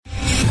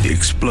The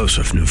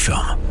explosive new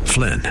film,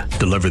 Flynn,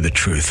 deliver the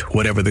truth,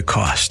 whatever the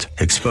cost,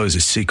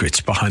 exposes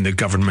secrets behind the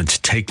government's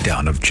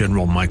takedown of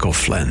General Michael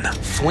Flynn.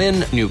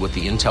 Flynn knew what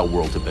the intel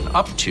world had been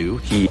up to.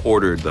 He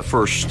ordered the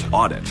first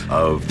audit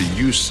of the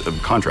use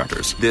of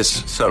contractors.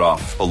 This set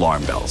off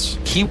alarm bells.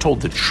 He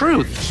told the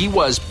truth. He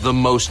was the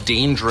most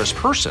dangerous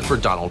person for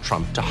Donald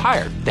Trump to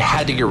hire. They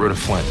had to get rid of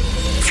Flynn.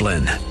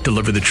 Flynn,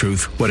 deliver the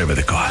truth, whatever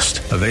the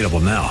cost. Available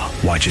now.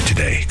 Watch it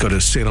today. Go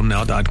to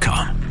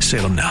salemnow.com.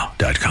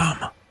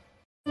 salemnow.com.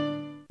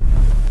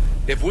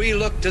 If we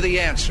look to the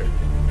answer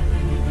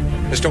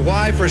as to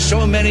why for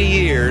so many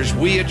years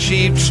we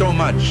achieved so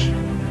much,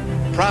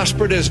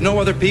 prospered as no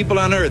other people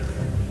on earth,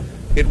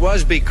 it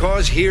was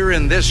because here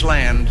in this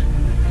land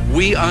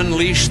we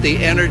unleashed the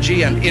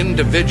energy and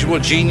individual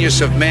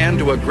genius of man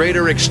to a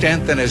greater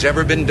extent than has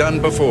ever been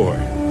done before.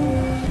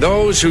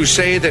 Those who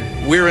say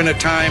that we're in a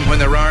time when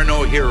there are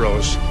no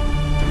heroes,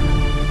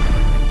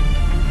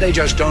 they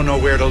just don't know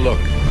where to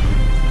look.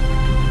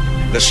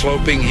 The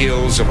sloping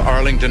hills of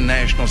Arlington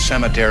National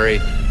Cemetery,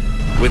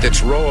 with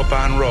its row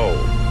upon row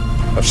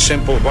of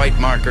simple white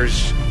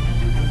markers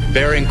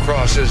bearing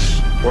crosses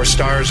or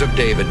stars of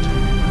David,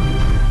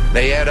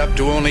 they add up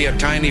to only a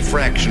tiny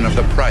fraction of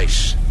the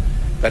price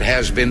that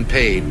has been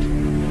paid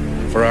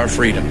for our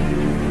freedom.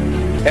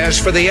 As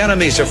for the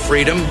enemies of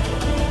freedom,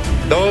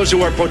 those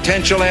who are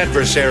potential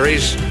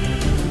adversaries,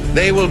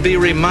 they will be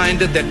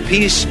reminded that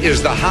peace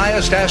is the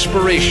highest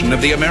aspiration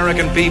of the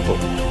American people.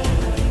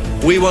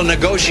 We will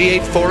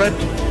negotiate for it,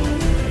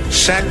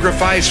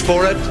 sacrifice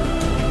for it.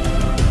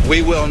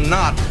 We will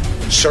not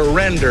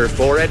surrender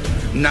for it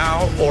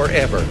now or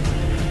ever.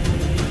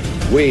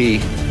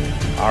 We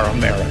are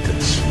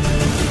Americans.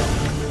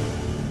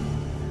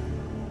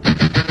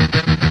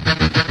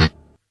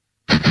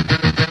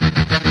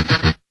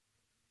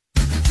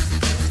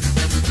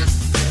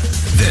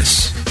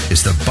 This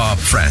is the Bob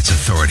Frantz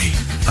Authority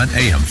on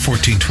AM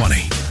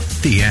 1420.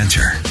 The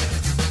Answer.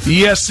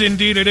 Yes,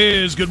 indeed it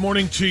is. Good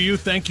morning to you.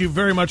 Thank you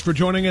very much for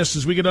joining us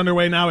as we get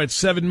underway now at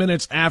 7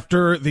 minutes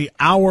after the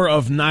hour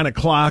of 9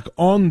 o'clock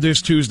on this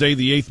Tuesday,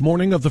 the 8th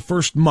morning of the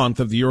first month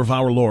of the year of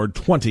our Lord,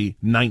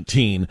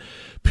 2019.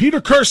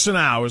 Peter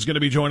Kirsanow is going to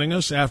be joining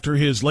us after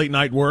his late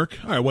night work.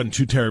 All right, it wasn't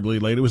too terribly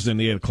late. It was in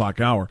the 8 o'clock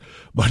hour.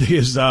 But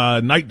his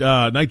night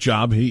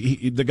job,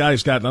 the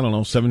guy's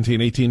got,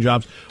 17, 18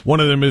 jobs. One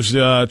of them is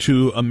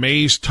to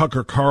amaze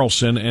Tucker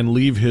Carlson and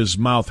leave his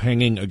mouth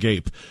hanging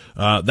agape.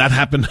 That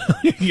happened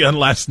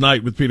last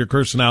night with Peter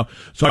Kirsanow,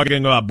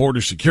 talking about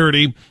border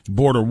security,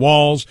 border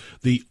walls,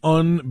 the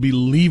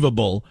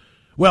unbelievable,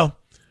 well,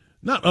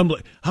 not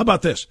unbelievable. How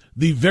about this?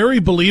 The very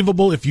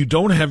believable if you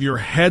don't have your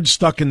head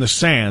stuck in the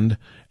sand,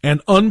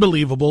 and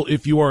unbelievable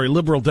if you are a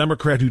liberal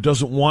Democrat who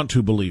doesn't want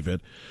to believe it.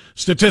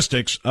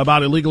 Statistics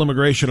about illegal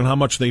immigration and how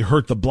much they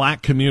hurt the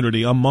black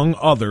community, among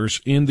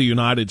others, in the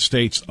United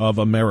States of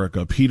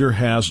America. Peter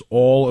has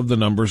all of the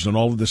numbers and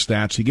all of the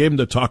stats. He gave them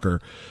to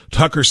Tucker.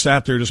 Tucker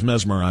sat there just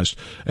mesmerized.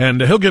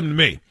 And he'll give them to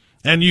me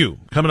and you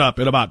coming up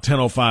at about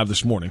 10:05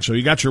 this morning. So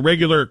you got your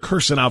regular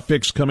Kirsanow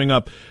fix coming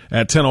up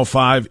at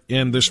 10:05.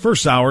 And this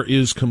first hour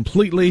is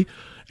completely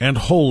and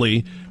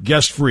wholly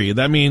guest-free.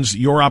 That means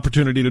your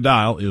opportunity to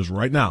dial is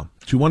right now.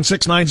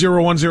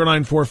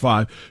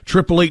 216-901-0945,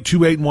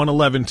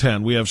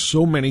 888-281-1110. We have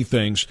so many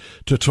things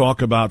to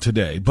talk about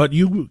today. But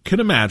you can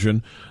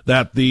imagine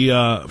that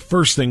the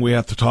first thing we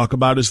have to talk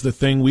about is the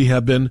thing we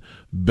have been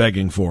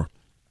begging for.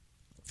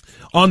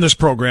 On this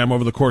program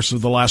over the course of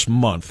the last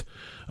month,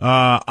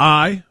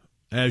 I,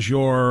 as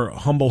your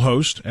humble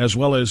host, as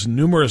well as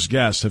numerous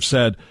guests, have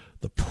said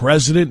the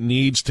president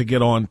needs to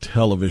get on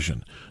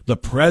television. The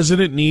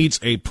president needs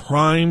a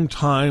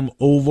prime-time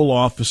Oval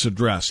Office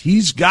address.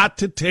 He's got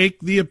to take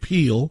the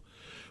appeal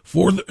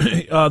for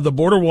the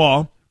border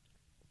wall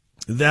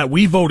that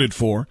we voted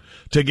for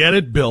to get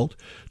it built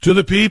to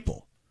the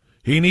people.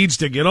 He needs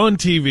to get on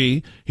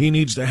TV. He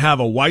needs to have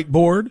a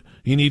whiteboard.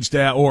 He needs to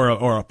have, or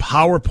a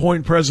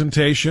PowerPoint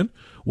presentation,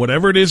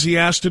 whatever it is he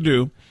has to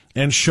do,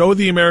 and show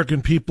the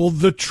American people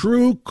the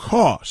true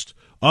cost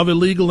of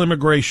illegal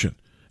immigration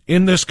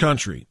in this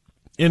country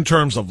in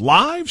terms of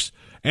lives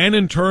and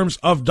in terms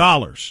of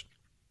dollars,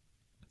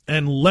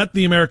 and let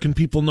the American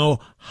people know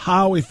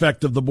how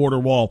effective the border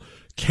wall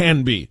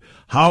can be,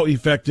 how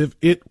effective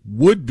it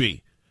would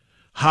be,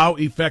 how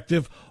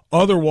effective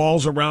other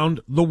walls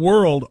around the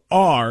world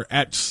are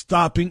at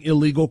stopping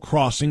illegal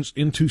crossings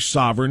into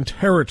sovereign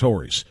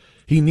territories.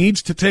 He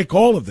needs to take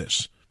all of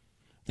this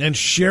and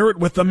share it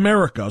with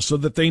America so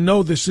that they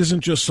know this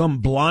isn't just some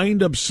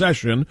blind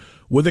obsession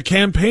with a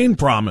campaign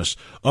promise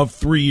of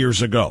 3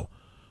 years ago.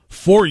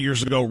 4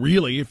 years ago,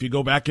 really, if you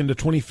go back into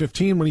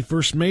 2015 when he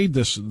first made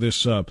this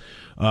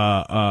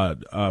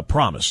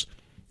promise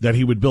that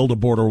he would build a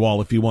border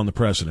wall if he won the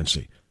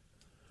presidency.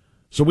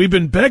 So we've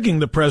been begging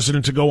the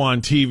president to go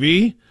on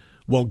TV.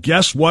 Well,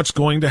 guess what's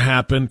going to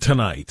happen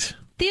tonight?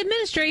 The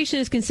administration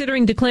is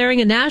considering declaring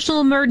a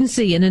national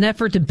emergency in an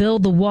effort to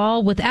build the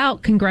wall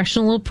without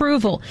congressional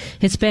approval.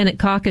 Hispanic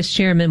Caucus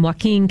Chairman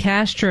Joaquin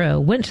Castro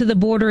went to the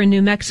border in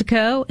New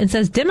Mexico and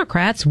says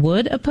Democrats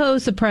would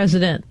oppose the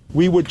president.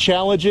 We would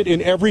challenge it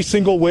in every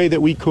single way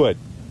that we could,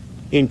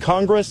 in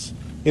Congress,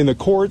 in the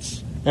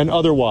courts, and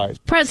otherwise.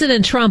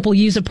 President Trump will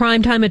use a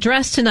primetime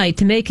address tonight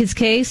to make his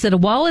case that a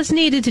wall is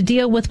needed to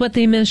deal with what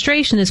the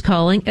administration is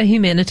calling a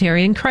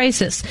humanitarian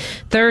crisis.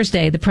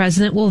 Thursday, the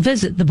president will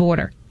visit the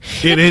border.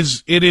 It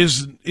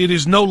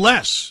is no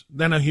less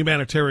than a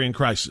humanitarian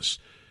crisis.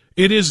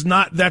 It is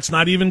not, that's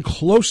not even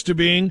close to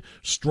being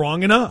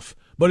strong enough,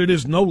 but it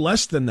is no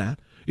less than that.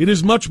 It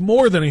is much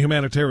more than a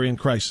humanitarian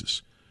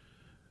crisis.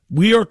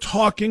 We are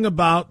talking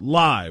about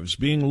lives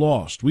being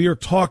lost. We are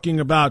talking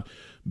about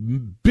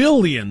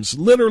billions,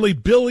 literally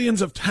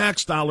billions of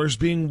tax dollars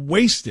being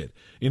wasted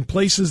in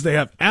places they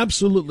have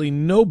absolutely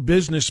no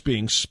business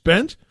being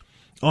spent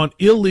on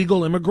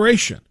illegal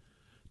immigration,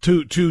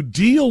 to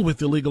deal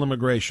with illegal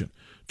immigration,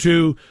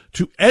 to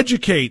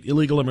educate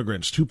illegal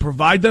immigrants, to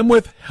provide them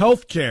with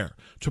health care,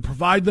 to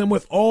provide them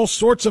with all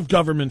sorts of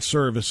government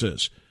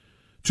services,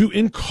 to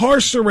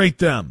incarcerate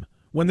them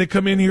when they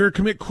come in here and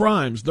commit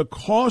crimes. The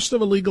cost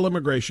of illegal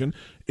immigration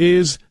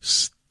is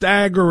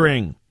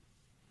staggering.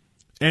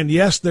 And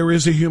yes, there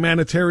is a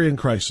humanitarian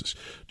crisis.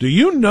 Do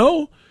you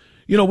know,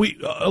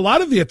 a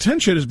lot of the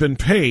attention has been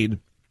paid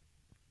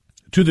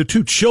to the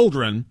two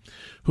children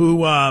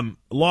who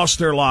lost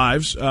their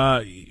lives.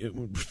 I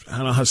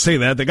don't know how to say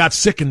that. They got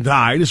sick and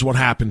died is what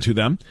happened to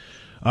them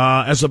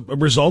as a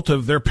result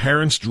of their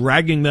parents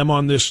dragging them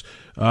on this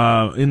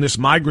in this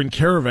migrant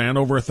caravan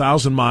over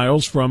 1,000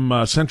 miles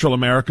from Central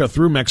America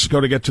through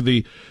Mexico to get to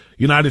the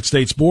United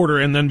States border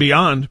and then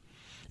beyond.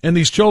 And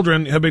these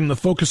children have been the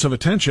focus of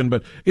attention,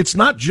 but it's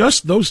not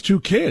just those two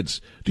kids.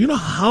 Do you know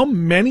how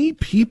many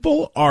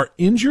people are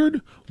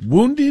injured,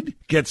 wounded,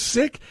 get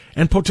sick,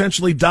 and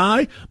potentially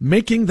die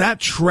making that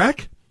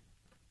trek?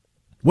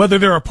 Whether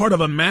they're a part of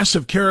a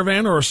massive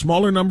caravan or a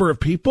smaller number of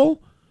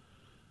people,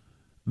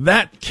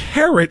 that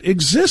carrot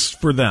exists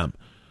for them.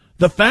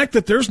 The fact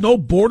that there's no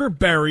border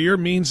barrier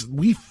means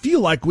we feel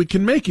like we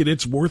can make it.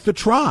 It's worth a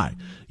try.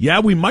 Yeah,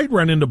 we might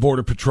run into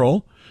Border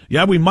Patrol.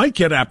 Yeah, we might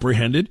get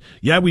apprehended.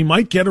 Yeah, we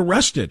might get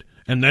arrested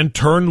and then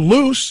turn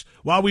loose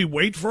while we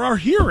wait for our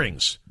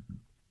hearings.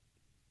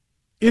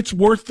 It's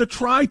worth the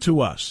try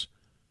to us.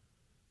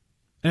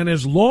 And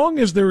as long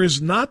as there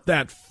is not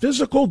that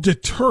physical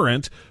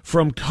deterrent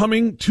from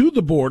coming to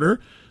the border,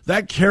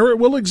 that carrot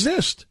will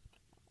exist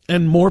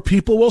and more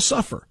people will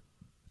suffer.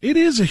 It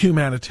is a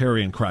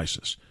humanitarian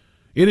crisis.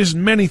 It is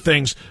many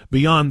things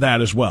beyond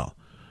that as well.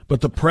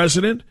 But the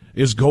president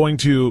is going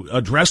to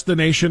address the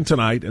nation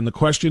tonight, and the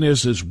question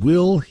is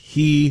will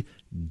he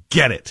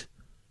get it?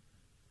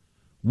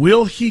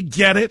 Will he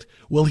get it?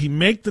 Will he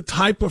make the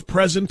type of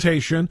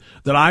presentation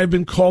that I've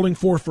been calling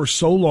for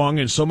so long,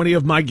 and so many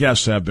of my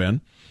guests have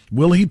been?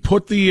 Will he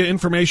put the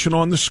information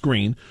on the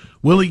screen?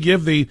 Will he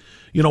give the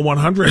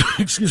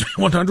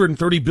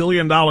 $130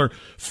 billion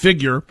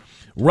figure,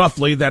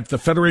 roughly, that the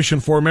Federation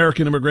for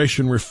American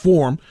Immigration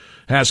Reform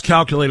has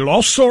calculated,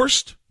 all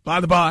sourced, by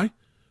the by?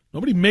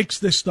 Nobody makes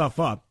this stuff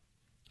up.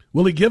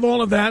 Will he give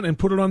all of that and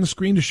put it on the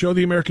screen to show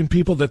the American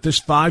people that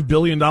this $5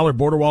 billion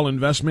border wall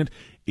investment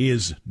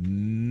is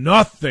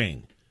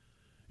nothing?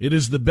 It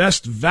is the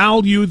best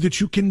value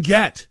that you can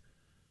get.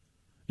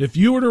 If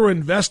you were to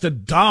invest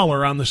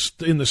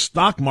 $1 in the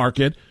stock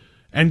market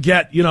and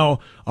get,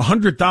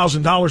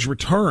 $100,000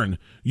 return,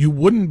 you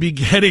wouldn't be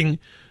getting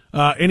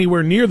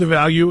anywhere near the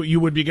value you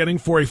would be getting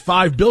for a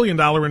 $5 billion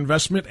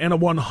investment and a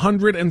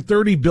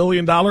 $130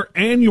 billion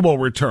annual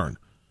return.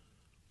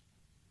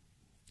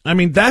 I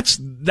mean, that's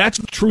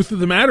the truth of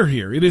the matter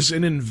here. It is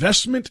an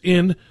investment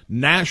in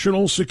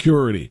national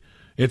security.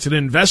 It's an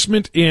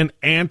investment in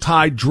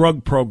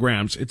anti-drug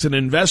programs. It's an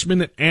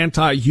investment in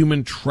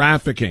anti-human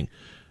trafficking.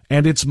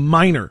 And it's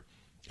minor.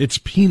 It's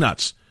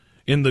peanuts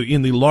in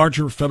the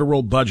larger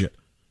federal budget.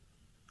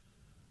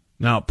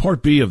 Now,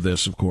 part B of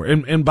this, of course,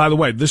 and by the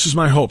way, this is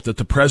my hope, that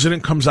the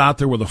president comes out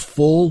there with a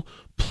full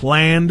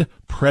planned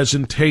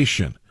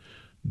presentation.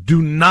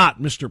 Do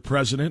not, Mr.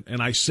 President,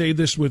 and I say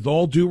this with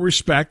all due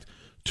respect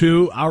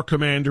to our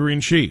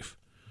commander-in-chief,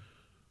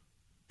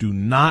 do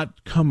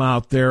not come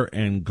out there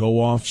and go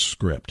off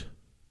script.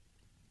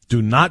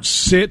 Do not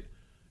sit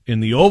in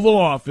the Oval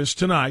Office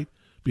tonight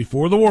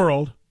before the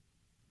world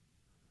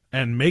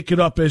and make it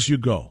up as you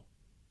go.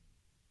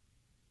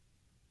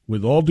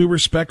 With all due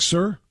respect,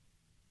 sir,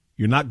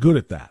 you're not good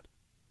at that.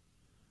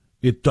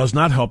 It does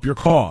not help your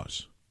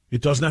cause.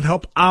 It does not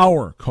help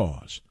our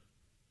cause.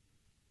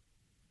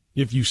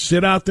 If you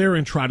sit out there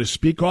and try to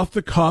speak off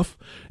the cuff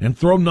and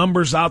throw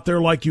numbers out there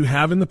like you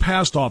have in the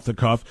past off the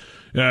cuff,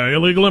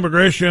 illegal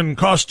immigration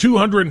costs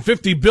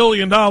 $250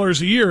 billion a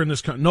year in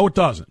this country. No, it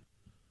doesn't.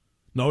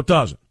 No, it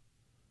doesn't.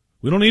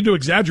 We don't need to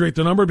exaggerate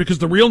the number because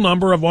the real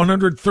number of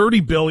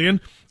 $130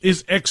 billion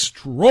is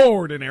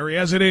extraordinary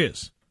as it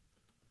is.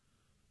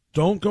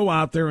 Don't go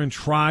out there and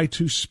try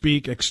to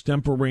speak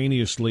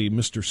extemporaneously,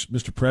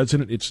 Mr.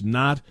 President. It's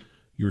not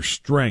your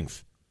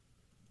strength.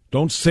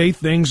 Don't say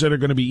things that are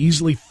going to be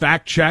easily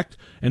fact-checked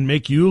and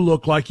make you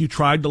look like you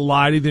tried to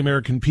lie to the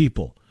American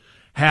people.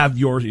 Have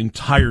your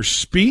entire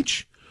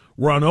speech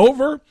run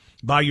over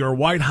by your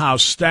White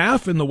House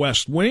staff in the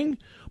West Wing,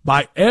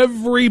 by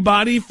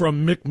everybody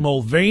from Mick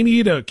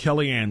Mulvaney to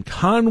Kellyanne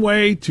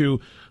Conway to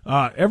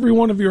every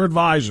one of your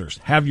advisors.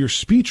 Have your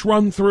speech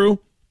run through.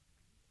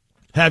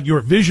 Have your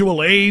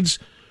visual aids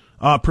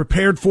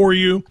prepared for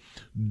you.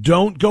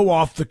 Don't go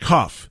off the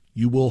cuff.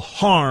 You will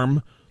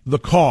harm the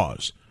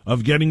cause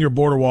of getting your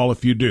border wall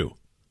if you do.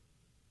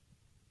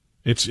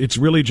 It's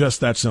really just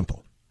that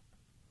simple.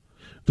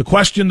 The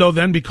question, though,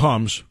 then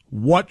becomes,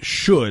 what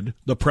should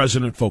the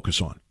president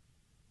focus on?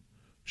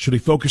 Should he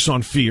focus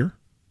on fear?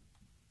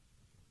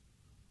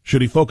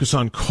 Should he focus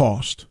on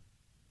cost?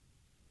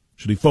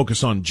 Should he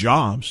focus on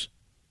jobs?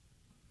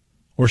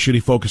 Or should he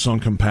focus on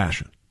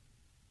compassion?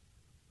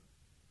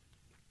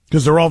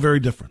 Because they're all very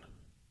different,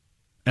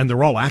 and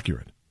they're all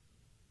accurate.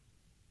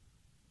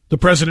 The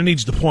president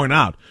needs to point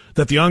out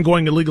that the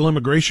ongoing illegal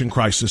immigration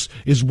crisis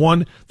is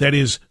one that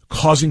is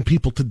causing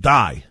people to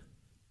die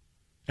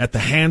at the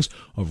hands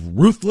of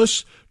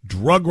ruthless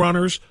drug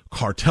runners,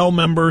 cartel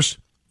members,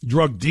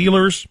 drug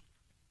dealers,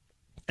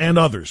 and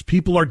others.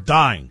 People are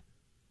dying.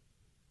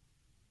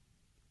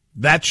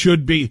 That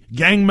should be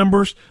gang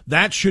members.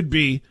 That should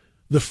be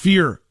the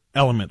fear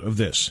element of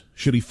this.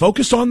 Should he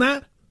focus on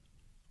that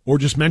or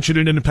just mention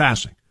it in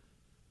passing?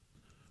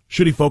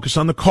 Should he focus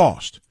on the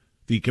cost,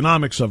 the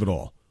economics of it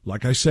all?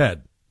 Like I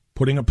said,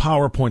 putting a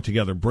PowerPoint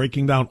together,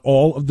 breaking down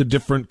all of the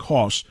different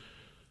costs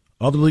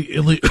of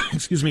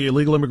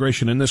illegal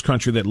immigration in this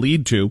country that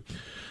lead to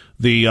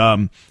the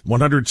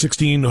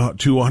 $116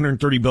 to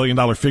 $130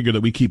 billion figure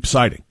that we keep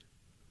citing.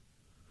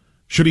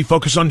 Should he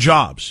focus on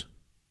jobs?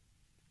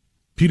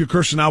 Peter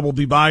Kirsanow will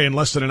be by in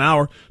less than an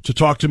hour to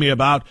talk to me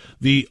about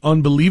the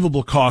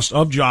unbelievable cost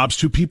of jobs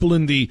to people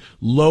in the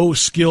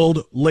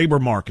low-skilled labor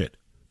market,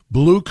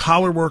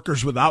 blue-collar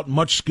workers without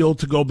much skill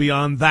to go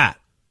beyond that.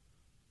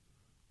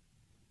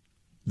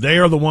 They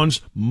are the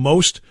ones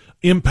most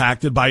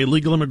impacted by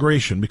illegal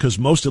immigration because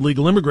most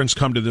illegal immigrants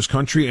come to this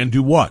country and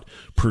do what?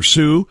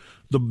 Pursue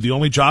the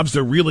only jobs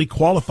they're really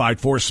qualified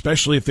for,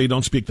 especially if they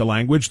don't speak the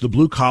language, the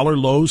blue-collar,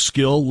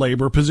 low-skill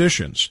labor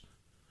positions.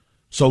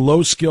 So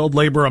low-skilled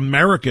labor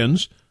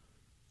Americans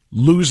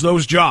lose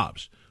those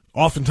jobs,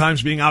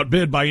 oftentimes being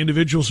outbid by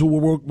individuals who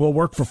will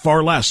work for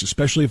far less,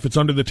 especially if it's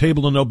under the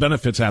table and no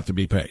benefits have to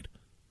be paid.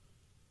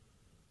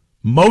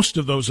 Most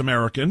of those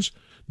Americans,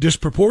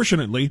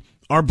 disproportionately,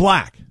 are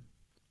black.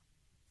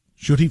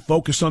 Should he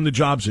focus on the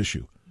jobs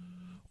issue,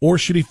 or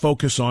should he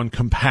focus on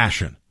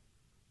compassion?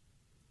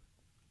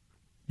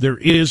 There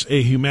is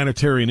a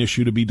humanitarian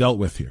issue to be dealt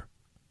with here.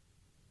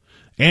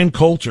 Ann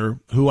Coulter,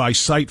 who I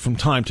cite from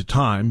time to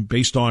time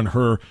based on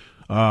her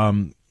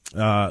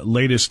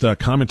latest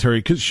commentary,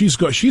 because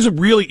she's a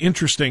really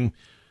interesting,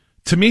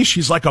 to me,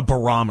 she's like a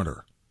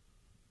barometer.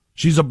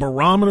 She's a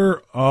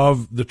barometer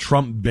of the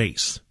Trump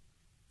base,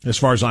 as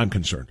far as I'm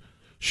concerned.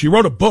 She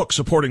wrote a book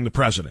supporting the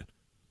president.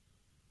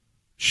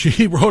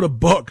 She wrote a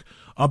book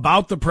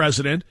about the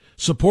president,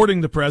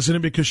 supporting the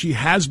president, because she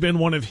has been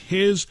one of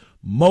his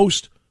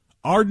most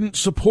ardent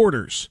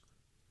supporters.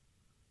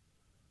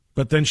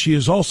 But then she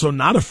is also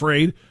not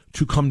afraid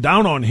to come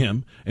down on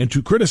him and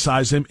to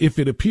criticize him if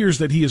it appears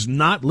that he is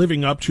not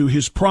living up to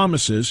his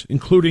promises,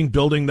 including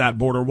building that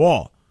border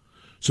wall.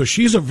 So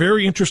she's a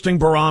very interesting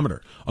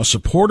barometer, a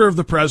supporter of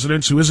the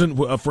president's who isn't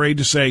afraid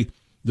to say,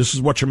 this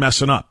is what you're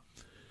messing up.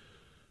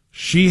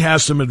 She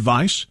has some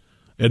advice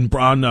on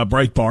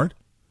Breitbart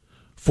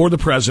for the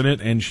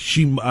president, and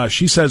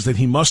she says that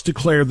he must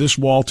declare this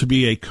wall to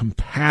be a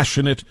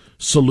compassionate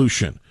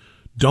solution.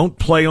 Don't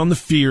play on the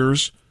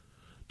fears.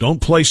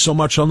 Don't play so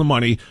much on the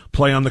money.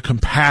 Play on the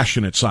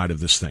compassionate side of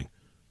this thing.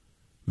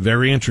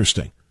 Very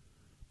interesting.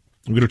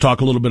 We're going to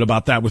talk a little bit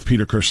about that with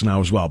Peter Kirsanow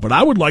as well. But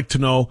I would like to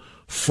know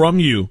from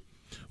you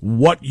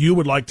what you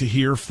would like to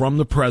hear from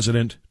the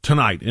president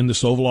tonight in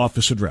this Oval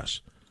Office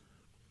address.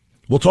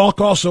 We'll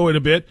talk also in a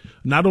bit,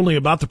 not only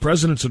about the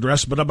president's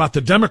address, but about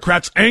the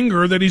Democrats'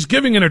 anger that he's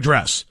giving an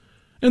address.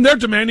 And they're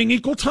demanding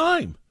equal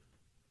time.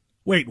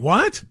 Wait,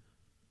 what?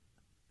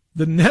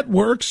 The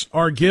networks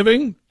are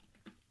giving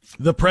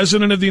the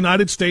President of the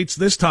United States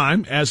this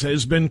time, as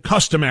has been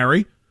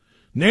customary.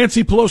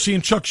 Nancy Pelosi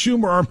and Chuck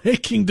Schumer are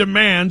making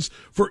demands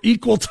for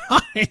equal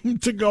time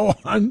to go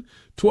on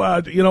to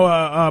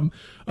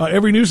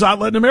every news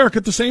outlet in America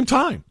at the same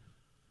time,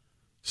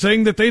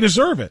 saying that they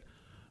deserve it.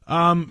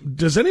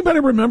 Does anybody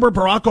remember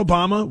Barack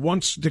Obama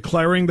once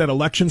declaring that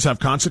elections have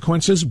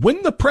consequences?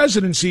 Win the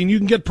presidency and you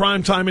can get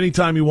prime time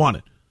anytime you want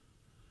it.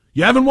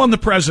 You haven't won the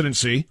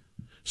presidency.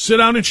 Sit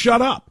down and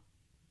shut up.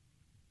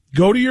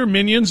 Go to your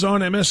minions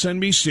on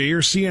MSNBC or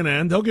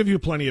CNN. They'll give you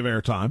plenty of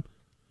airtime.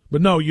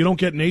 But no, you don't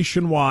get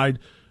nationwide,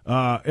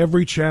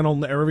 every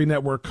channel, every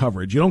network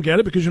coverage. You don't get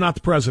it because you're not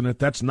the president.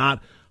 That's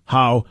not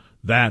how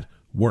that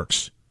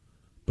works.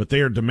 But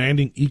they are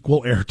demanding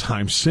equal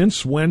airtime.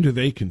 Since when do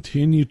they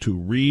continue to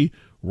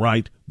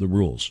rewrite the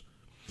rules?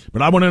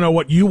 But I want to know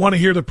what you want to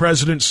hear the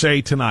president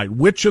say tonight.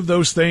 Which of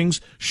those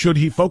things should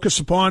he focus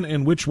upon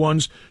and which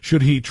ones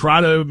should he try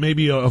to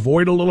maybe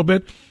avoid a little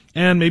bit?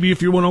 And maybe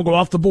if you want to go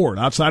off the board,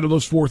 outside of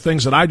those four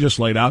things that I just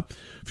laid out,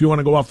 if you want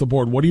to go off the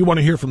board, what do you want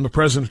to hear from the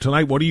president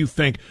tonight? What do you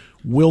think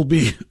will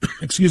be,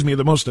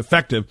 the most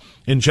effective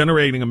in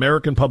generating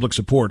American public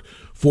support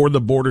for the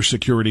border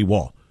security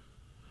wall?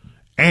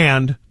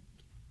 And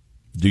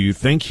do you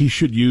think he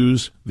should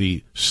use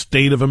the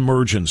state of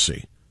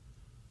emergency,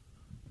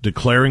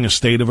 declaring a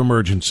state of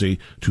emergency,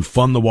 to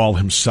fund the wall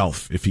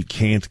himself if he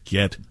can't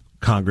get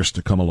Congress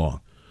to come along?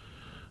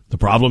 The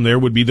problem there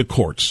would be the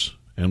courts.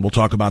 And we'll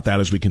talk about that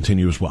as we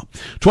continue as well.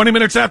 20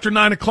 minutes after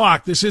 9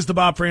 o'clock, this is the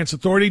Bob Frantz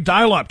Authority.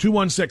 Dial up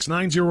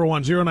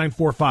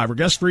 216-901-0945. We're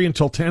guest free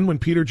until 10 when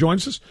Peter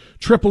joins us.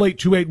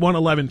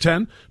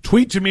 888-281-1110.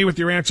 Tweet to me with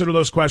your answer to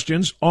those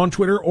questions on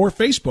Twitter or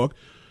Facebook.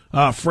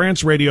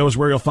 Frantz Radio is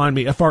where you'll find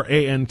me,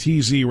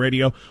 Frantz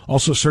Radio.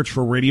 Also search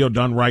for Radio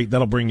Done Right.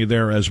 That'll bring you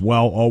there as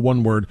well, all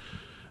one word.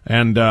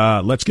 And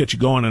let's get you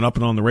going and up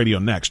and on the radio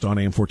next on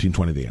AM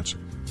 1420 The Answer.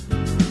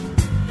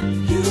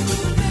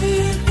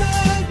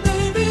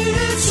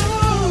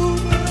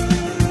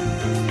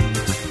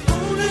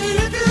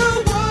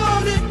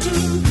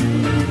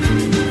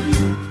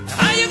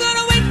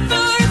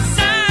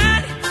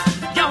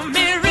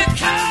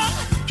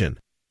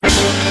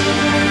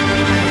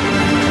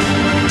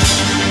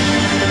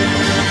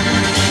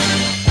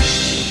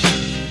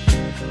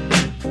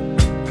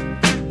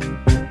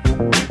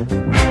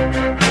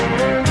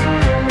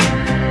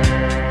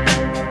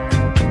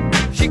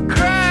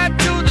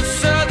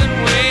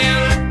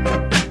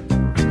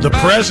 The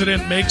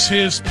president makes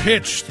his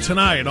pitch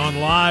tonight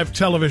on live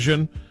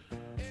television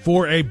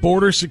for a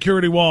border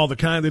security wall, the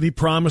kind that he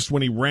promised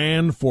when he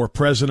ran for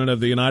president of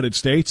the United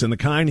States, and the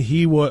kind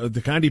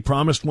he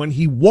promised when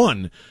he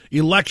won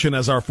election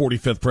as our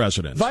 45th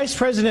president. Vice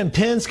President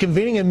Pence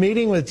convening a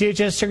meeting with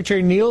DHS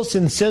Secretary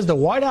Nielsen says the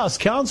White House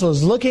counsel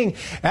is looking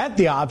at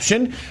the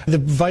option. The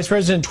vice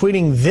president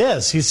tweeting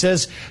this. He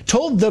says,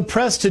 told the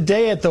press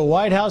today at the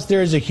White House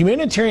there is a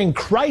humanitarian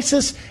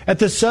crisis at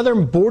the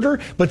southern border,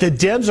 but the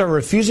Dems are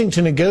refusing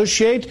to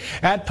negotiate.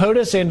 At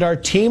POTUS and our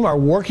team are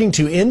working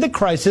to end the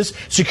crisis,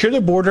 secure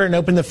the border, and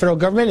open the federal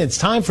government. It's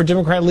time for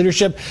Democrat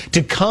leadership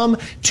to come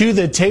to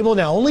the table.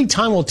 Now, only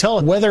time will tell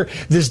whether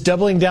this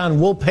doubling down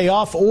will pay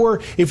off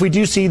or if we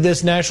do see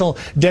this national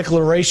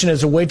declaration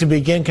as a way to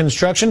begin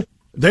construction.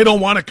 They don't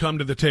want to come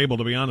to the table,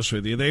 to be honest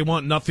with you. They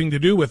want nothing to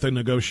do with the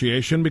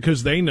negotiation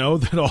because they know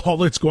that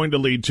all it's going to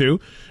lead to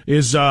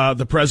is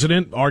the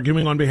president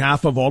arguing on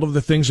behalf of all of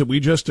the things that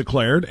we just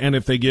declared. And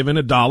if they give in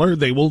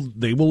 $1,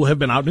 they will have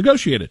been out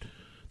negotiated.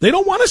 They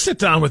don't want to sit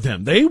down with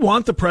him. They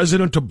want the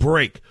president to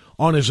break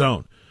on his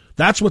own.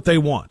 That's what they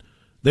want.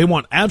 They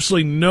want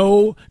absolutely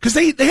no, because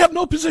they have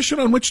no position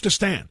on which to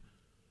stand.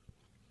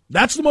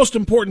 That's the most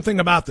important thing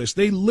about this.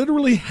 They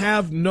literally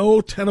have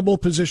no tenable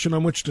position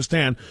on which to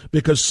stand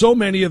because so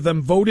many of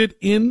them voted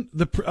in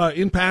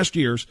past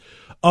years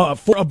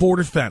for a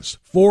border fence,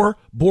 for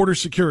border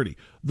security.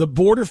 The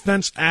Border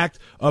Fence Act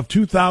of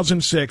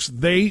 2006,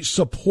 they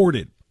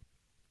supported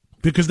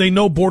because they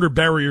know border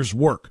barriers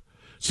work.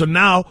 So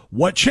now,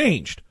 what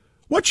changed?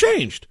 What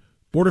changed?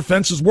 Border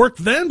fences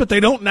worked then, but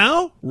they don't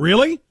now?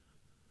 Really?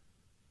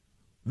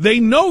 They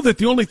know that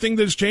the only thing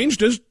that has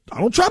changed is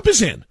Donald Trump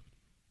is in.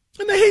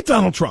 And they hate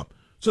Donald Trump.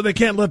 So they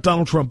can't let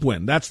Donald Trump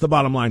win. That's the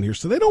bottom line here.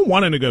 So they don't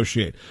want to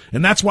negotiate.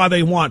 And that's why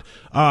they want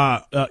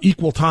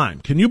equal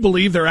time. Can you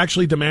believe they're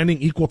actually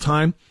demanding equal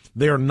time?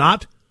 They are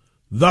not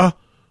the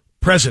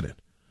president.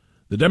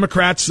 The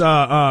Democrats'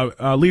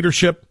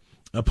 leadership,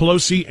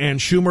 Pelosi and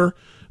Schumer,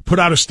 put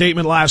out a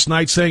statement last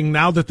night saying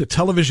now that the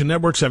television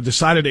networks have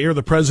decided to air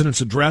the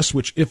president's address,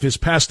 which if his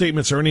past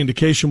statements are any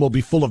indication will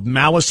be full of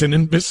malice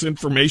and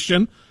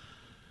misinformation,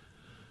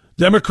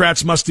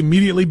 Democrats must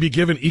immediately be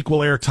given equal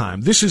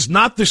airtime. This is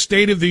not the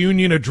State of the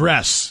Union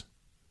address.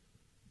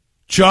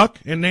 Chuck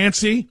and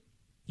Nancy,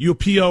 you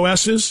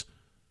POSs,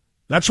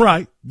 that's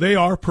right, they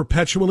are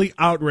perpetually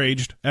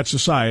outraged at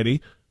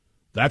society.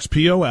 That's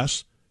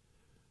POS.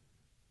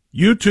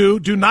 You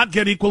two do not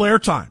get equal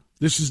airtime.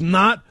 This is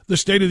not the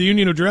State of the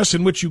Union address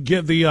in which you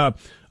give the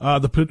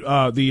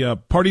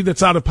party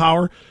that's out of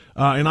power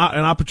an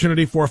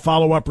opportunity for a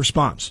follow-up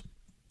response.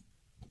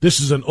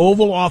 This is an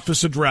Oval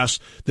Office address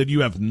that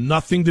you have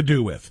nothing to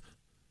do with.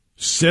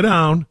 Sit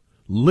down,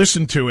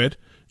 listen to it,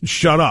 and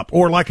shut up.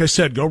 Or, like I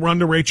said, go run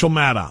to Rachel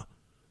Maddow.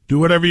 Do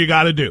whatever you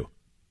got to do.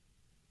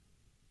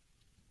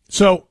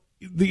 So,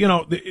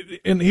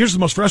 and here's the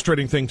most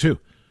frustrating thing, too.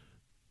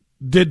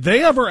 Did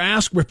they ever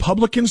ask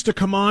Republicans to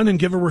come on and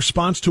give a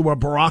response to a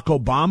Barack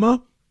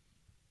Obama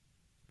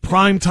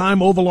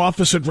primetime Oval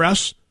Office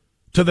address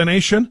to the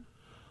nation?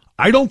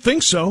 I don't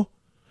think so.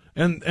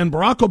 And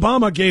Barack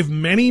Obama gave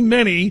many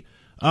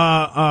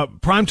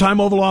primetime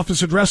Oval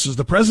Office addresses.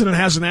 The president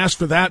hasn't asked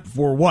for that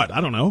for what?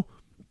 I don't know.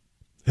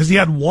 Has he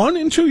had one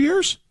in 2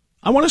 years?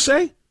 I want to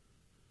say.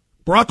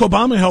 Barack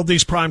Obama held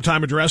these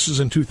primetime addresses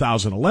in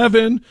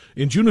 2011,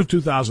 in June of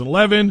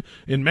 2011,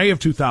 in May of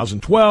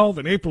 2012,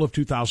 in April of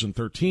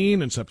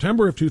 2013, in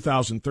September of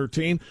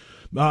 2013,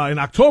 in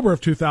October of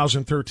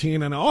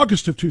 2013, and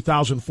August of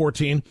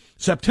 2014,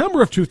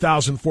 September of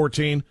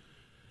 2014,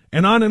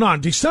 and on and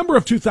on. December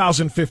of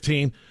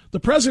 2015,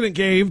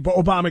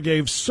 Obama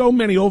gave so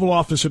many Oval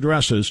Office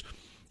addresses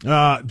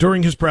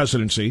during his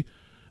presidency,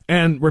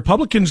 and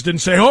Republicans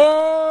didn't say,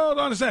 hold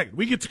on a second,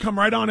 we get to come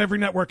right on every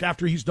network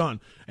after he's done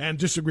and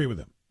disagree with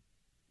him.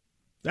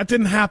 That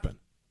didn't happen.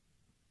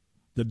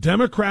 The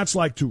Democrats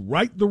like to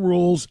write the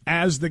rules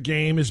as the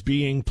game is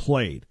being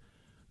played.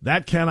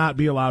 That cannot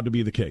be allowed to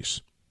be the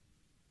case.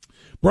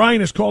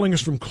 Brian is calling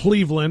us from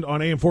Cleveland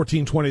on AM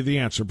 1420, The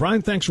Answer.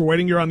 Brian, thanks for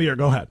waiting. You're on the air.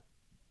 Go ahead.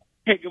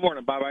 Hey, good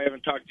morning, Bob. I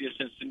haven't talked to you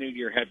since the new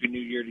year. Happy New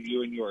Year to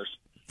you and yours.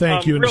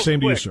 Thank you, and the same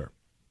to you, sir.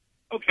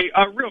 Okay,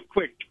 real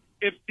quick.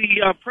 If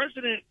the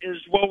president is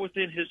well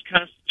within his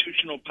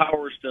constitutional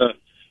powers to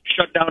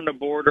shut down the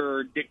border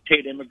or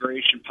dictate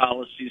immigration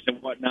policies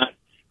and whatnot,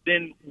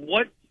 then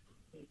what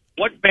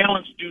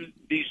balance do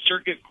these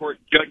circuit court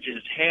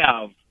judges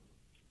have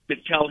to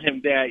tell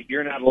him that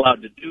you're not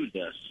allowed to do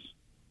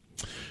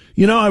this?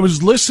 You know, I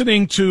was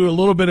listening to a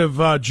little bit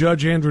of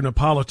Judge Andrew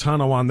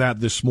Napolitano on that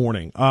this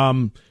morning.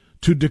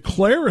 To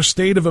declare a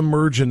state of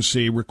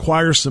emergency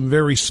requires some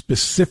very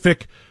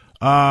specific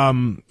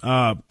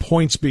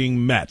points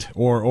being met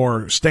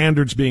or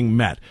standards being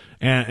met.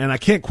 And I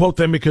can't quote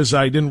them because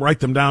I didn't write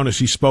them down as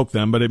he spoke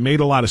them, but it made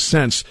a lot of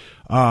sense,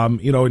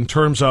 in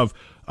terms of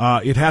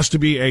it has to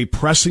be a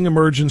pressing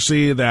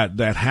emergency that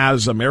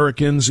has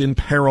Americans in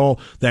peril,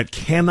 that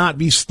cannot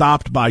be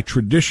stopped by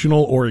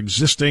traditional or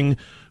existing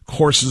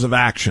courses of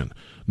action,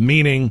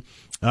 meaning,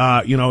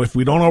 if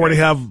we don't already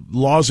have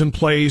laws in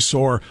place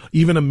or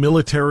even a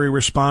military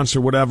response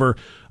or whatever,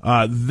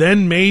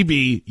 then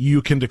maybe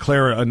you can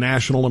declare a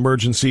national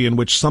emergency in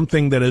which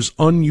something that is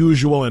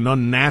unusual and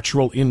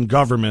unnatural in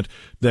government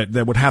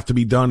that would have to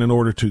be done in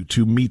order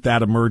to meet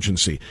that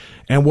emergency.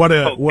 And what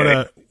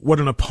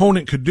an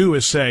opponent could do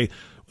is say,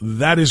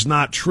 that is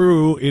not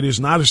true. It is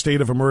not a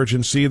state of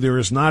emergency. There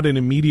is not an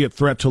immediate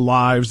threat to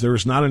lives. There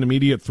is not an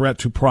immediate threat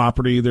to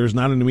property. There is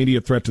not an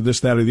immediate threat to this,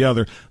 that, or the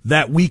other,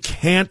 that we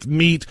can't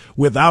meet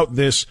without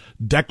this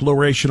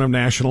declaration of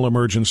national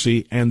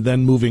emergency and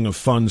then moving of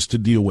funds to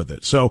deal with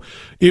it. So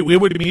it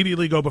would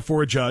immediately go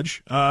before a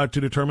judge to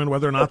determine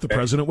whether or not the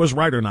president was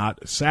right or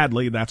not.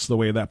 Sadly, that's the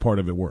way that part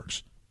of it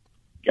works.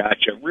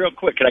 Gotcha. Real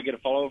quick, can I get a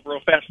follow-up real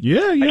fast?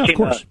 Yeah, of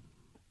course.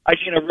 I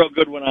seen a real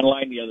good one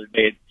online the other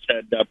day. It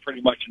said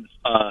pretty much,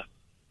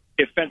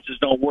 if fences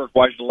don't work,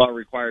 why does the law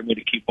require me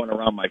to keep one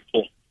around my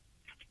pool?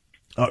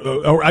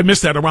 I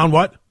missed that. Around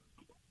what?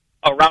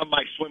 Around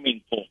my swimming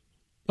pool.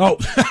 Oh,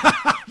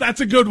 that's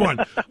a good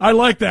one. I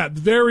like that.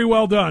 Very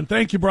well done.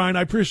 Thank you, Brian.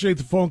 I appreciate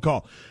the phone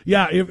call.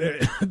 Yeah,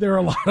 there are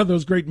a lot of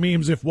those great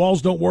memes. If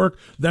walls don't work,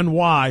 then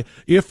why?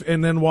 If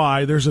and then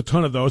why? There's a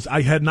ton of those.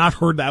 I had not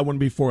heard that one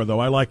before, though.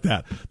 I like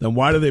that. Then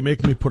why do they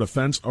make me put a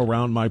fence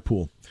around my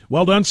pool?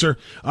 Well done, sir.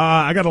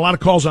 I got a lot of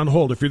calls on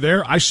hold. If you're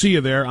there, I see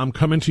you there. I'm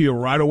coming to you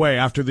right away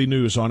after the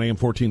news on AM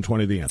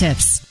 1420 The Answer.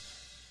 Tips.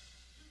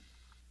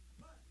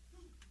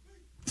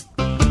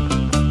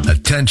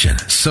 Attention,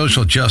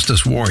 social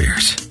justice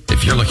warriors.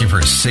 If you're looking for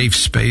a safe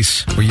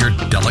space where your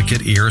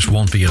delicate ears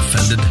won't be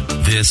offended,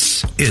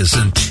 this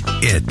isn't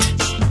it.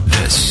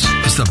 This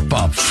is the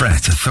Bob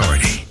Frantz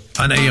Authority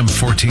on AM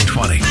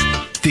 1420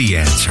 The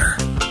Answer.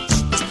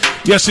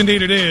 Yes,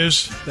 indeed it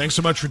is. Thanks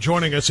so much for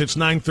joining us. It's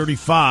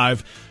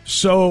 9:35.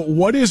 So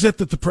what is it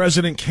that the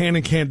president can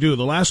and can't do?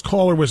 The last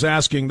caller was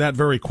asking that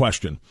very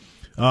question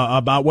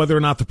about whether or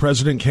not the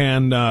president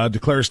can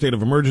declare a state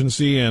of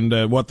emergency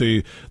and what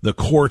the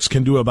courts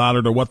can do about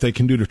it or what they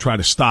can do to try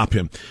to stop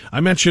him.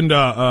 I mentioned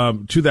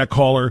to that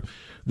caller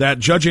that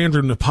Judge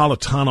Andrew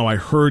Napolitano, I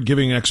heard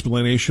giving an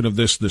explanation of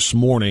this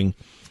morning,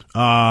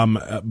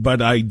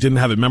 but I didn't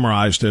have it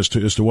memorized as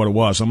to what it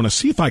was. I'm going to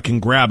see if I can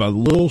grab a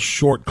little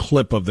short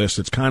clip of this.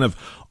 It's kind of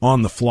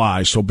on the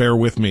fly, so bear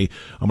with me.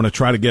 I'm going to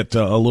try to get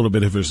a little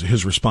bit of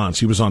his response.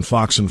 He was on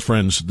Fox and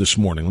Friends this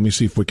morning. Let me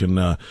see if we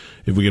can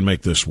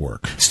make this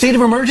work. State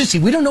of emergency.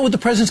 We don't know what the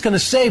president's going to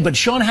say, but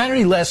Sean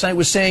Hannity last night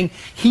was saying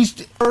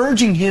he's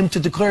urging him to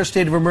declare a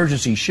state of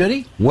emergency. Should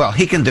he? Well,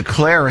 he can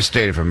declare a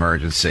state of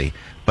emergency,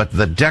 but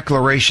the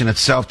declaration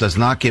itself does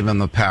not give him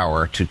the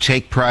power to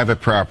take private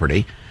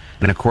property.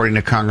 And according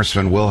to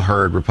Congressman Will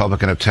Hurd,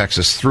 Republican of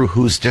Texas, through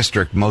whose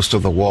district most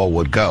of the wall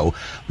would go,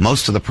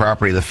 most of the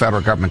property the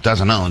federal government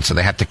doesn't own, so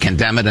they have to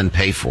condemn it and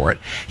pay for it.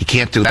 He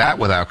can't do that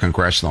without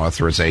congressional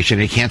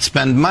authorization. He can't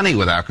spend money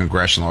without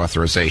congressional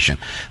authorization.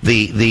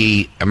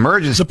 The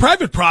emergency... The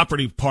private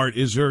property part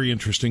is very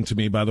interesting to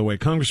me, by the way.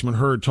 Congressman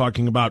Hurd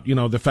talking about,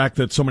 the fact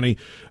that so many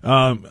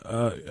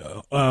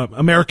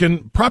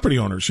American property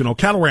owners,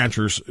 cattle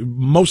ranchers,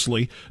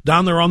 mostly,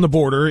 down there on the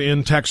border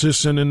in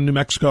Texas and in New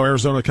Mexico,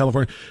 Arizona,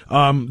 California,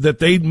 that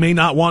they may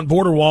not want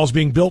border walls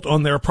being built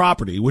on their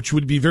property, which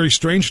would be very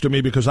strange to me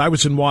because I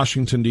was in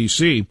Washington,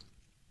 D.C.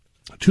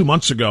 2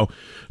 months ago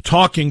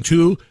talking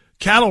to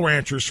cattle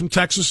ranchers from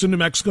Texas and New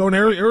Mexico and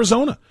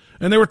Arizona.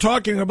 And they were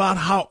talking about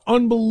how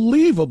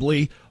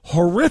unbelievably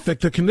horrific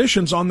the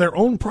conditions on their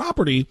own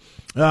property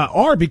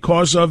are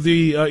because of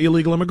the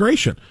illegal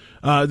immigration.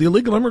 The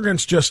illegal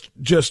immigrants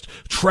just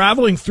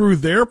traveling through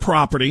their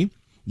property,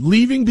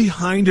 leaving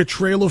behind a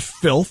trail of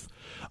filth,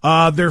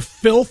 Their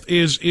filth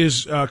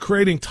is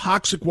creating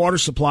toxic water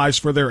supplies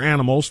for their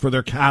animals, for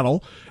their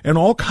cattle, and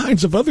all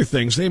kinds of other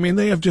things.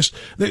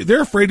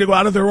 They're afraid to go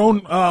out of their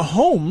own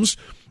homes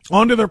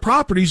onto their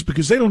properties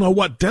because they don't know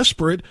what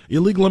desperate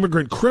illegal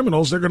immigrant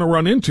criminals they're going to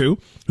run into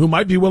who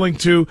might be willing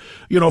to,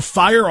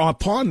 fire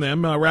upon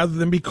them rather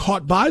than be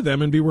caught by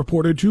them and be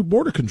reported to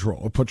Border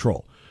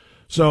Patrol.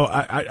 So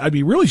I'd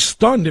be really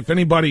stunned if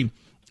anybody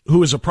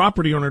who is a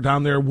property owner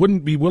down there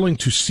wouldn't be willing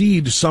to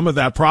cede some of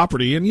that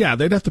property. And yeah,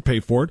 they'd have to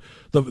pay for it.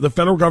 The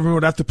federal government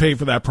would have to pay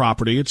for that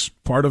property. It's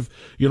part of,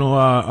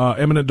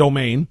 eminent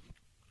domain.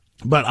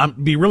 But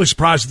I'd be really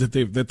surprised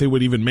that they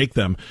would even make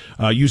them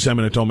use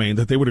eminent domain,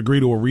 that they would agree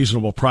to a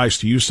reasonable price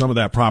to use some of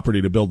that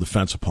property to build the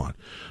fence upon.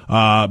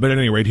 But at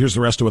any rate, here's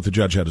the rest of what the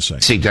judge had to say.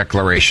 See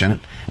declaration,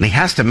 and he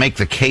has to make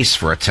the case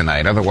for it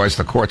tonight. Otherwise,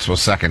 the courts will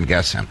second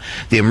guess him.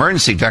 The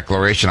emergency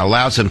declaration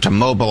allows him to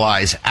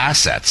mobilize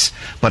assets,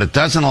 but it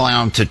doesn't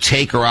allow him to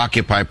take or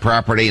occupy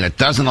property, and it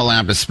doesn't allow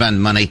him to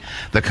spend money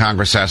that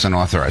Congress hasn't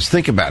authorized.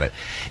 Think about it.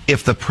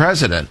 If the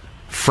president,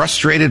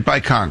 frustrated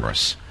by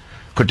Congress,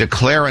 could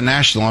declare a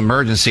national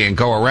emergency and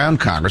go around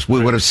Congress.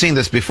 We would have seen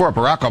this before.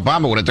 Barack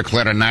Obama would have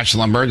declared a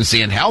national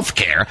emergency in health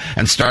care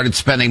and started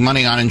spending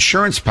money on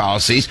insurance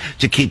policies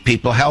to keep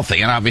people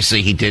healthy. And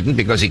obviously he didn't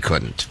because he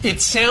couldn't.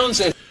 It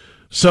sounds...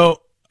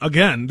 So,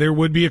 again, there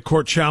would be a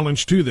court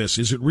challenge to this.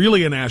 Is it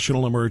really a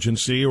national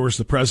emergency, or is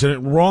the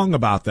president wrong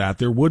about that?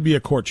 There would be a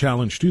court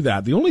challenge to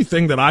that. The only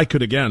thing that I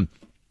could, again,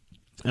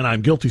 and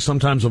I'm guilty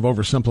sometimes of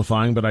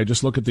oversimplifying, but I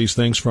just look at these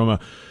things from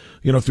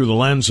through the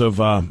lens of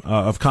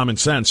common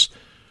sense.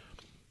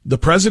 The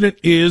president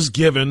is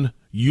given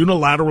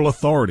unilateral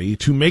authority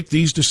to make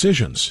these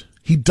decisions.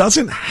 He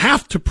doesn't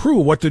have to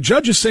prove what the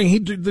judge is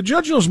saying. The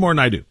judge knows more than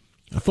I do.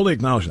 I fully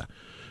acknowledge that.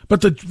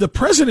 But the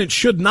president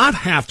should not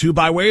have to,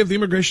 by way of the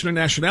Immigration and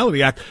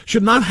Nationality Act,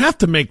 should not have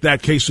to make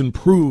that case and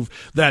prove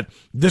that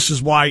this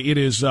is why it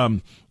is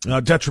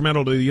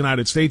detrimental to the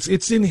United States.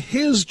 It's in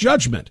his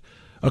judgment,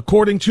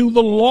 according to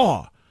the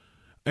law.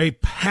 A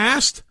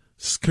past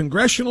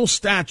congressional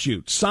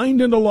statute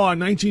signed into law in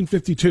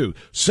 1952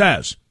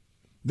 says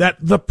that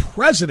the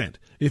president,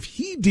 if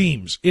he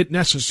deems it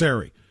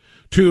necessary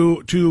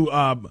to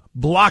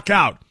block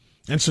out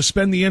and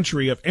suspend the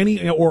entry of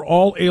any or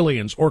all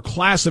aliens or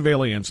class of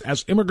aliens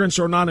as immigrants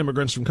or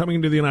non-immigrants from coming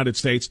into the United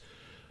States,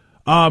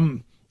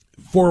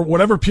 for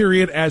whatever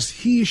period as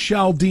he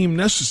shall deem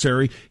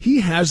necessary, he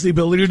has the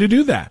ability to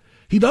do that.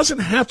 He doesn't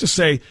have to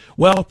say,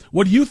 well,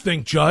 what do you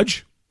think,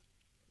 Judge?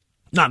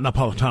 Not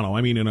Napolitano,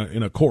 I mean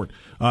in a court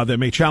that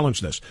may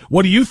challenge this.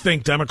 What do you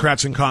think,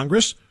 Democrats in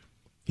Congress?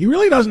 He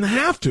really doesn't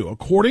have to.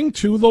 According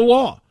to the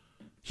law,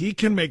 he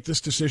can make this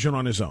decision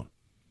on his own.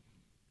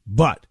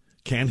 But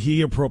can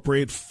he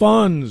appropriate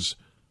funds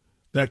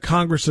that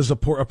Congress has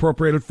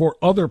appropriated for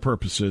other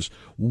purposes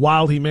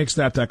while he makes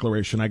that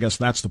declaration? I guess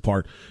that's the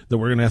part that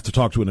we're going to have to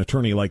talk to an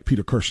attorney like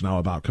Peter Kirsanow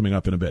about coming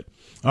up in a bit.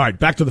 All right,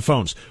 back to the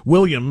phones.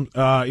 William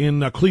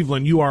in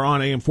Cleveland, you are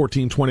on AM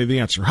 1420, The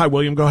Answer. Hi,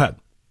 William, go ahead.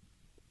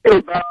 Hey,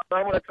 Bob,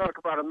 I want to talk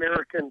about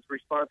Americans'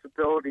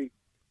 responsibility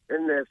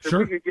in this.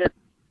 Sure. If we could get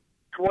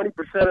 20%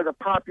 of the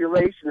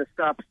population to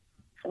stop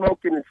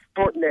smoking and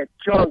snorting that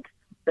junk,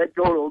 that'd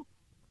go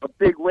a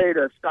big way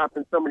to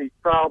stopping some of these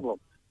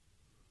problems.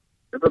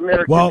 If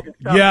Americans can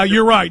stop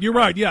you're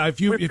right. Yeah,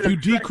 if you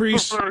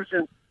decrease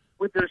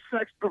with their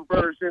sex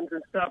perversions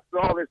and stop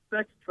all this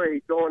sex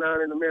trade going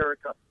on in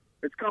America,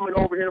 it's coming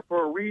over here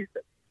for a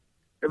reason.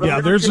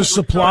 There's a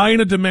supply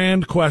and a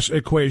demand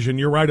equation.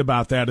 You're right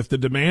about that. If the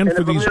demand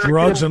for these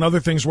drugs and other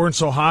things weren't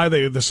so high,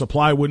 the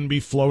supply wouldn't be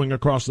flowing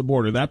across the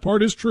border. That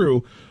part is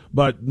true,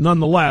 but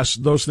nonetheless,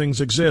 those things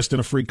exist in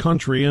a free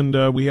country,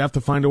 and we have to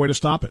find a way to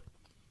stop it.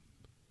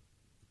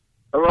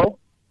 Hello?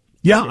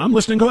 Yeah, I'm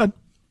listening. Go ahead.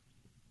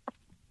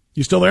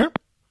 You still there?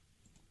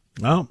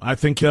 Well, I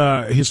think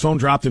his phone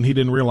dropped and he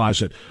didn't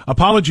realize it.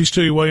 Apologies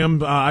to you,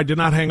 William. I did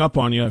not hang up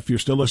on you if you're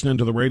still listening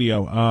to the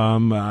radio.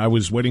 I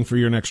was waiting for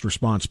your next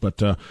response,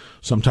 but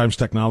sometimes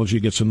technology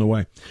gets in the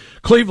way.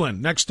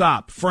 Cleveland, next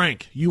stop.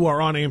 Frank, you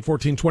are on AM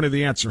 1420,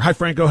 The Answer. Hi,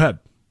 Frank, go ahead.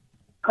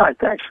 Hi,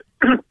 thanks.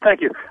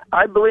 Thank you.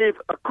 I believe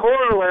a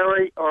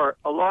corollary or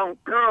along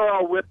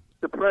parallel with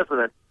the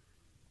president,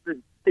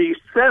 the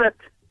Senate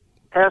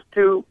has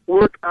to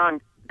work on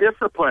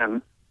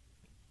discipline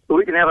so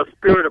we can have a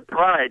spirit of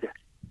pride.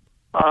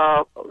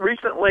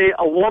 Recently,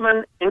 a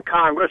woman in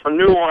Congress, a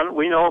new one,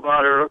 we know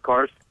about her, of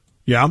course.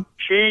 Yeah.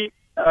 She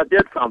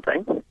did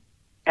something,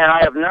 and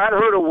I have not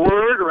heard a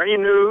word or any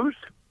news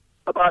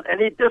about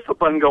any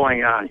discipline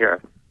going on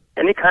here,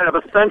 any kind of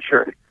a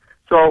censure.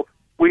 So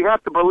we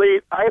have to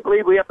believe, I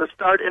believe we have to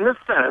start in the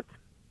Senate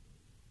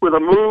with a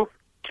move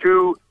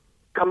to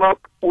come up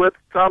with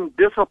some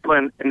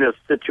discipline in this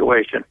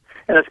situation.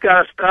 And it's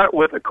got to start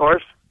with, of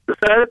course, the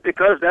Senate,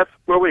 because that's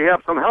where we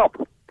have some help.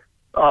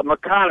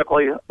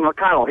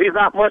 McConnell, he's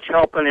not much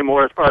help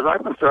anymore as far as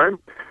I'm concerned,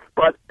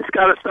 but it's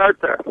got to start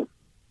there.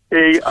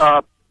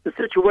 The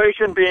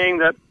situation being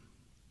that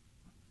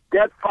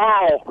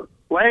foul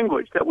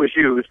language that was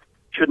used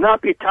should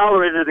not be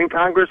tolerated in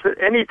Congress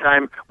at any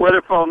time,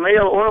 whether from a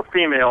male or a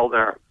female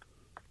there.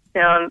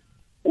 And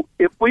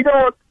if we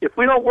don't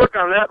work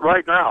on that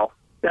right now,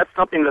 that's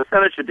something the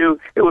Senate should do.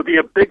 It would be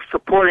a big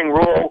supporting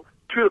role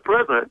to the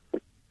president.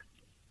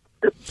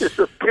 It's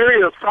a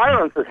period of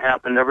silence that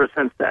happened ever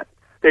since that.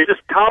 They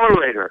just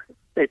tolerate her.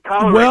 They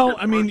tolerate. Well,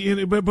 I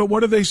mean, but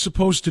what are they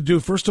supposed to do?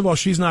 First of all,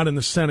 she's not in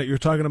the Senate. You're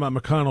talking about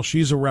McConnell.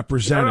 She's a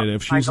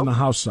representative. She's on the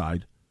House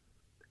side.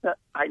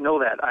 I know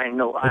that. I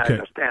know. Okay. I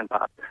understand,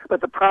 Bob.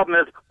 But the problem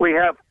is we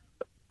have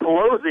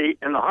Pelosi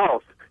in the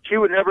House. She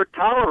would never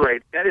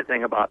tolerate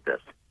anything about this.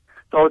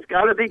 So it's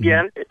got to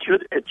begin. It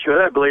should.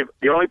 I believe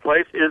the only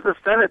place is the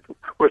Senate,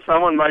 where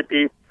someone might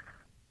be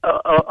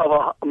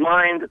of a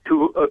mind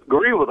to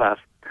agree with us.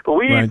 But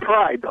we need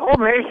pride. The whole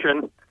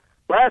nation.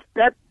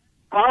 That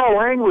foul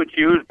language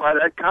used by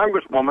that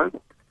Congresswoman,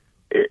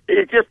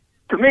 it just,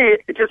 to me,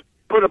 it just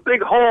put a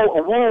big hole,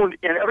 a wound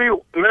in every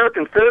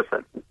American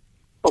citizen.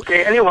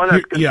 Okay, anyone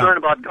that's concerned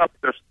about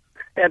governors.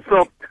 And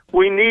so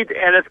we need,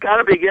 and it's got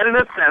to begin in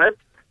the Senate.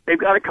 They've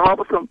got to come up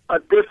with a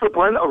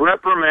discipline, a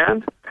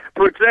reprimand.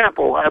 For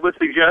example, I would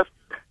suggest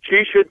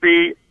she should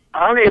be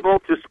unable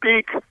to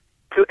speak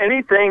to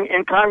anything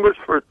in Congress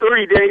for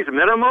 30 days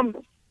minimum,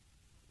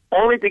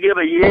 only to give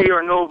a yay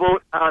or no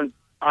vote on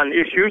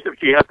issues.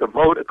 If you have to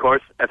vote, of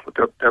course, that's what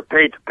they're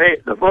paid to pay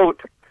the vote.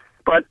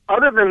 But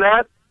other than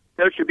that,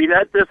 there should be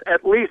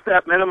at least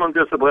that minimum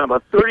discipline,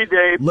 about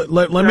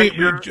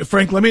 30-day.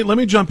 Frank, let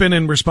me jump in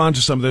and respond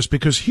to some of this,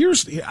 because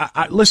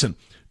listen,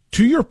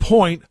 to your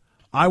point,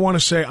 I want to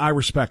say I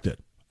respect it.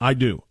 I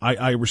do.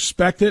 I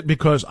respect it,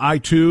 because I,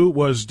 too,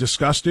 was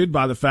disgusted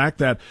by the fact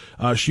that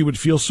she would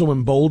feel so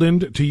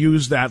emboldened to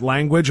use that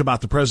language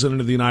about the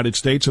President of the United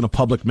States in a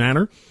public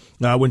manner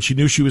when she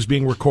knew she was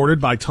being recorded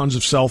by tons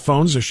of cell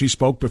phones as she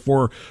spoke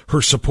before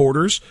her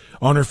supporters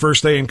on her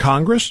first day in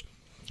Congress.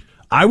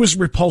 I was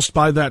repulsed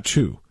by that,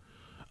 too.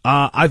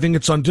 I think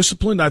it's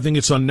undisciplined. I think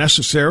it's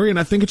unnecessary, and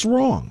I think it's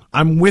wrong.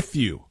 I'm with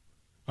you.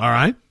 All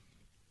right?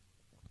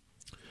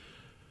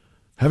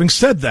 Having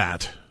said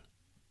that,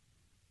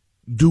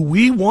 do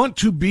we want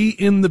to be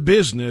in the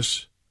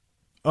business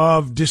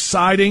of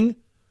deciding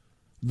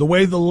the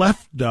way the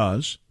left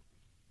does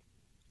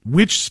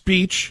which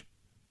speech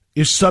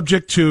is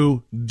subject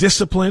to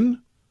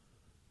discipline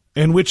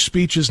and which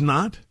speech is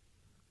not?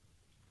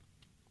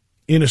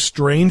 In a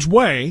strange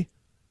way,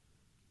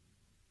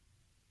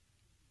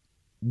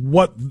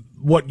 what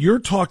you're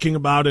talking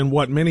about and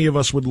what many of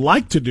us would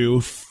like to do,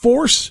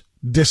 force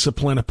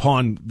discipline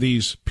upon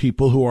these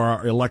people who are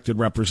our elected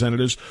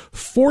representatives,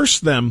 force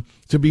them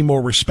to be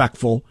more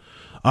respectful,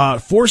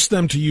 force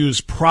them to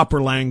use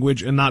proper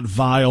language and not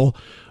vile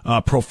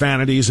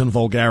profanities and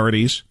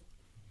vulgarities.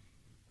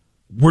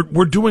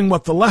 We're doing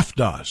what the left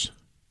does.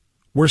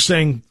 We're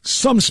saying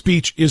some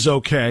speech is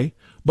okay,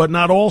 but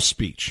not all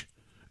speech.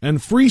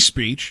 And free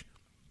speech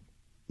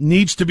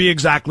needs to be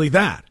exactly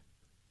that.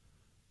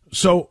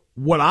 So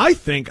I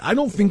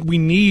don't think we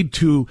need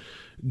to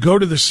go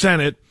to the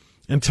Senate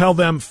and tell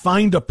them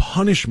find a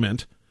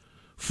punishment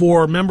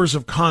for members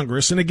of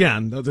Congress. And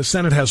again, the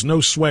Senate has no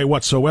sway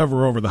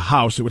whatsoever over the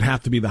House. It would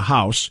have to be the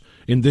House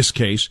in this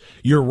case.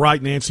 You're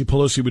right, Nancy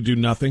Pelosi would do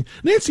nothing.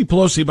 Nancy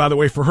Pelosi, by the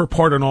way, for her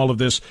part in all of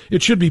this,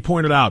 it should be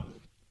pointed out,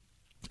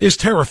 is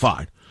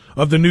terrified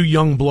of the new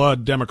young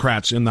blood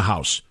Democrats in the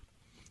House.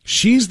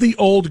 She's the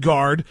old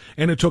guard,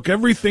 and it took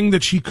everything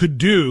that she could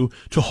do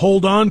to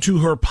hold on to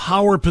her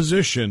power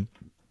position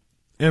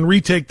and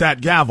retake that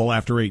gavel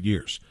after 8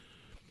 years.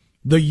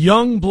 The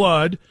young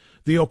blood,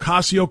 the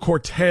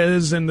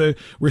Ocasio-Cortez and the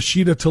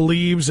Rashida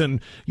Tlaibs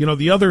and,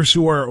 the others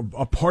who are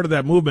a part of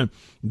that movement,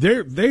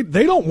 they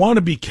don't want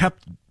to be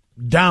kept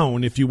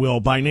down, if you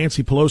will, by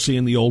Nancy Pelosi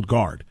and the old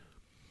guard.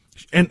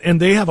 And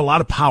they have a lot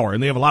of power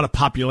and they have a lot of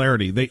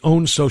popularity. They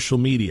own social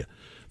media.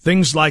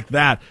 Things like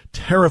that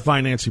terrify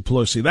Nancy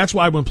Pelosi. That's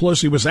why when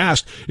Pelosi was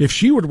asked if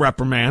she would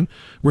reprimand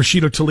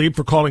Rashida Tlaib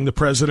for calling the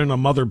president a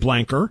mother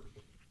blanker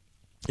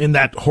in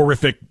that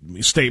horrific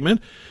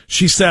statement,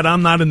 she said,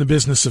 I'm not in the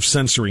business of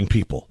censoring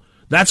people.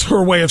 That's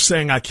her way of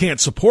saying I can't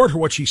support her,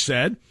 what she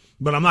said,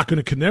 but I'm not going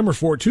to condemn her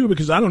for it, too,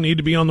 because I don't need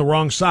to be on the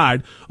wrong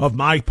side of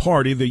my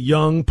party, the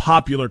young,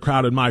 popular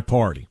crowd in my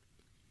party.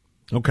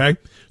 Okay?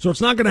 So it's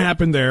not going to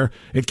happen there.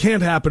 It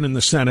can't happen in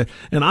the Senate.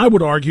 And I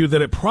would argue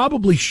that it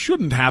probably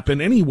shouldn't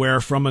happen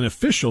anywhere from an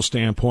official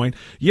standpoint.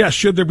 Yes,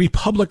 should there be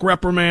public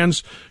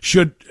reprimands?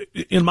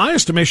 In my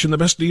estimation, the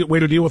best way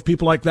to deal with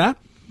people like that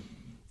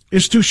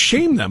is to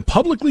shame them,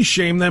 publicly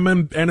shame them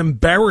and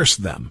embarrass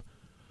them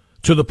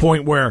to the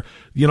point where,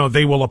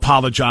 they will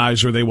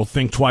apologize or they will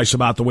think twice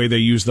about the way they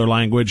use their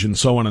language and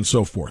so on and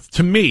so forth.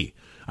 To me,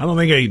 I don't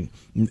think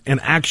an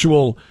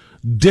actual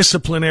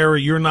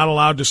disciplinary, you're not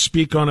allowed to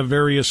speak on a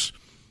various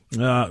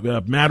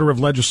matter of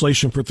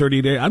legislation for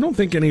 30 days. I don't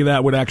think any of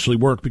that would actually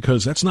work,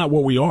 because that's not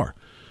what we are.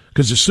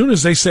 Because as soon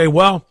as they say,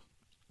 well,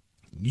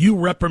 you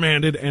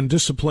reprimanded and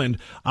disciplined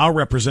our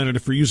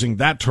representative for using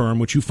that term,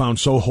 which you found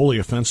so wholly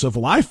offensive.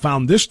 Well, I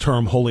found this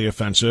term wholly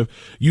offensive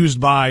used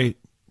by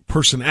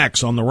person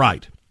X on the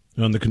right.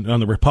 on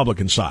the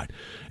Republican side.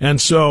 And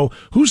so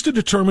who's to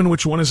determine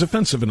which one is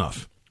offensive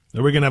enough?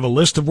 Are we going to have a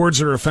list of words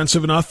that are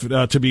offensive enough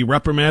to be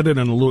reprimanded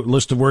and a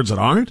list of words that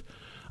aren't?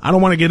 I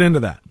don't want to get into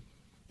that.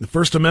 The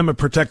First Amendment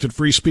protected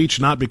free speech,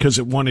 not because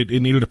it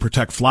needed to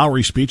protect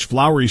flowery speech.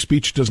 Flowery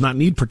speech does not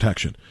need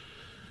protection.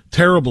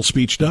 Terrible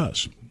speech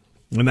does.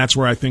 And that's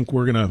where I think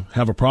we're going to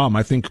have a problem.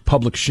 I think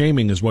public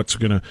shaming is what's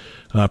going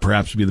to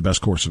perhaps be the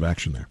best course of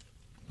action there.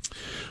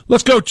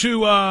 Let's go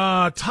to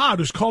Todd,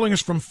 who's calling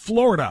us from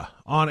Florida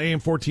on AM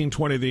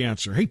 1420, The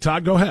Answer. Hey,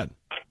 Todd, go ahead.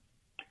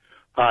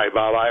 Hi,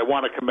 Bob. I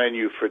want to commend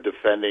you for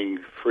defending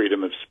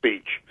freedom of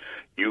speech.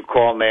 You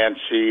call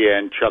Nancy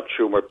and Chuck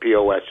Schumer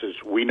POSs.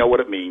 We know what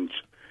it means,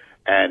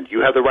 and you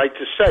have the right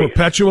to say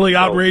perpetually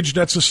outraged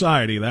at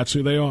society. That's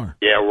who they are.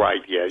 Yeah,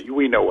 right. Yeah,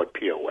 we know what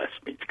POS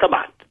means. Come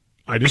on.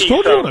 I just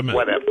told you what I meant.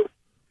 Whatever.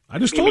 I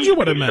just told you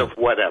what I meant.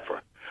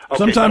 Whatever. Okay,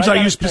 sometimes I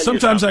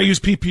use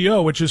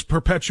PPO, which is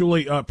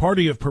perpetually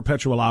party of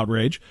perpetual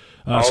outrage.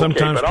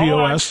 Sometimes but POS.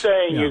 All I'm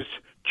saying is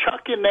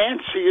Chuck and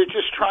Nancy are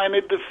just trying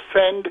to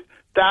defend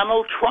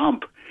Donald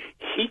Trump.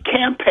 He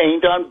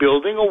campaigned on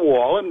building a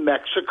wall, and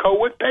Mexico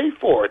would pay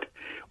for it.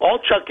 All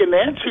Chuck and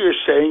Nancy are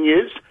saying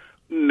is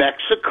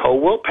Mexico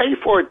will pay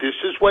for it. This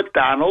is what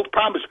Donald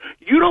promised.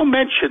 You don't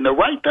mention, the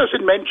right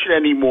doesn't mention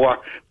anymore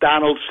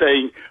Donald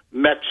saying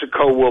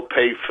Mexico will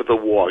pay for the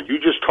wall. You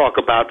just talk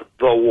about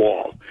the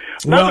wall.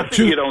 Another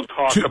thing you don't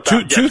talk about.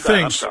 Two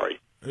things. I'm sorry.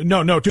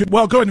 No.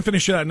 Well, go ahead and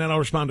finish that, and then I'll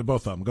respond to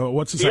both of them. Go.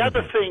 What's the second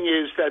other thing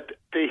is that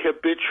the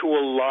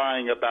habitual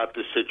lying about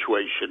the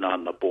situation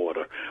on the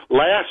border.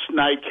 Last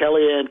night,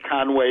 Kellyanne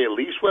Conway at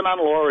least went on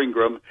Laura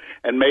Ingraham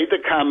and made the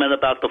comment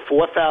about the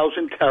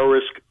 4,000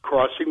 terrorists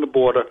crossing the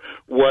border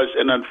was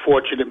an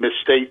unfortunate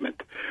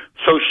misstatement.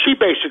 So she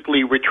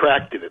basically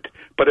retracted it.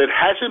 But it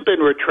hasn't been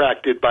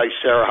retracted by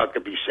Sarah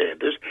Huckabee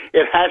Sanders.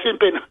 It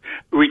hasn't been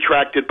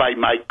retracted by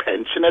Mike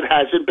Pence, and it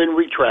hasn't been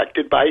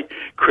retracted by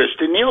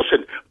Kristen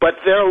Nielsen. But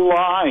they're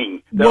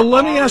lying. Well,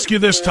 let me ask you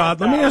this,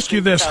 Todd. Let me ask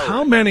you this.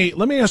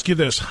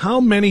 How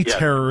many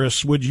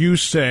terrorists would you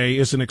say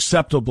is an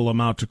acceptable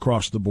amount to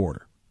cross the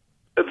border?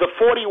 The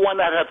 41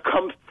 that have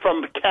come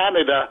from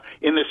Canada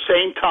in the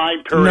same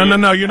time period.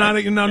 No. You're not.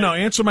 No.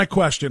 Answer my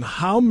question.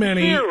 How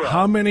many? Zero.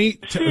 How many?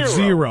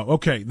 Zero.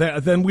 Okay.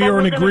 Then we are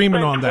in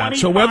agreement on that.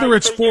 So whether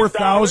it's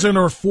 4,000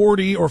 or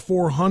 40 or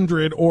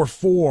 400 or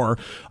 4,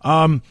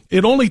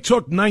 it only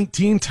took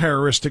 19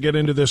 terrorists to get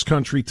into this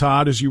country,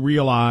 Todd, as you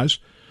realize,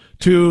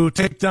 to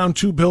take down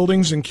 2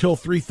 buildings and kill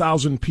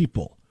 3,000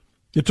 people.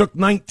 It took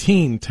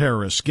 19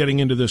 terrorists getting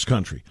into this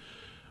country.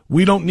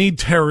 We don't need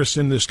terrorists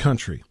in this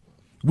country.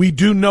 We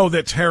do know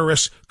that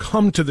terrorists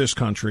come to this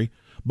country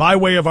by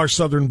way of our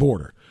southern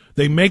border.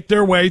 They make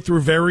their way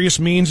through various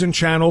means and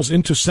channels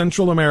into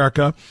Central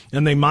America,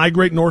 and they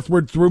migrate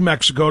northward through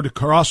Mexico to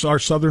cross our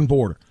southern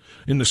border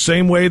in the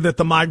same way that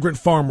the migrant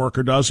farm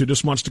worker does who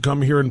just wants to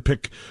come here and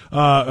pick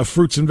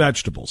fruits and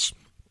vegetables.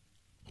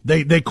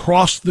 They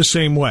cross the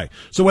same way.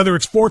 So whether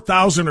it's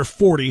 4,000 or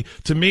 40,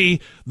 to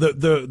me,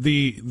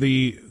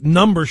 the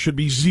number should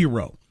be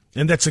 0.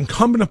 And that's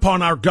incumbent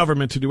upon our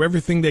government to do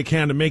everything they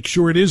can to make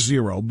sure it is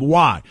 0.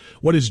 Why?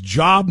 What is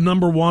job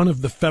number 1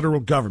 of the federal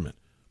government?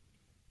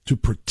 To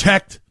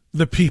protect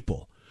the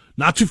people.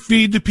 Not to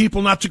feed the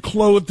people, not to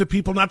clothe the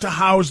people, not to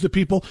house the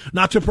people,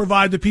 not to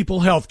provide the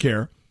people health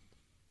care.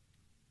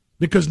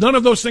 Because none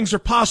of those things are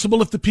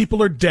possible if the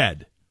people are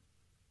dead.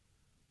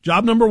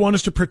 Job number 1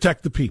 is to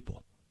protect the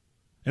people.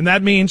 And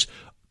that means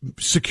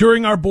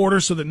securing our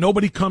borders so that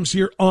nobody comes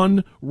here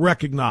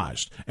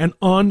unrecognized and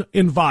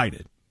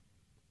uninvited.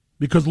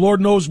 Because Lord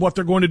knows what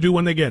they're going to do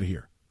when they get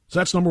here. So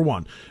that's number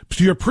 1.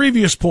 To your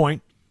previous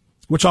point,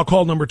 which I'll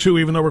call number 2,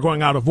 even though we're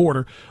going out of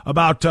order,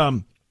 about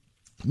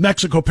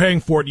Mexico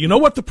paying for it. You know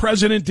what the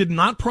president did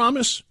not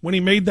promise when he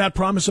made that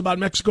promise about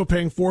Mexico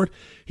paying for it?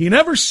 He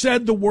never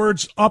said the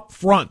words up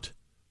front.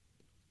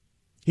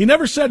 He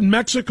never said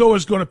Mexico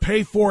is going to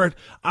pay for it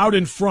out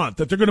in front,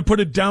 that they're going to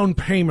put a down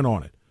payment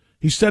on it.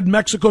 He said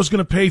Mexico is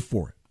going to pay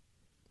for it.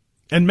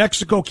 And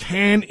Mexico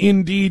can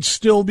indeed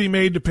still be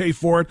made to pay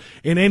for it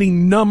in any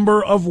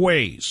number of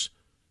ways,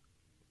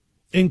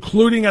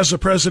 including, as the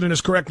president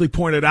has correctly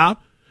pointed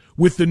out,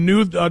 with the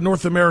new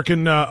North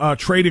American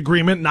trade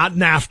agreement, not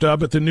NAFTA,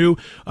 but the new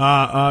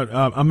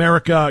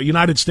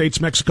United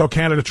States, Mexico,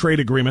 Canada trade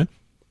agreement.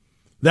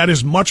 That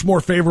is much more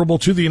favorable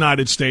to the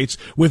United States,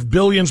 with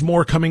billions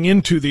more coming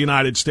into the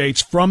United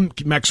States from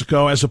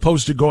Mexico as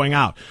opposed to going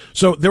out.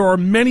 So there are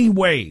many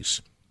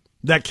ways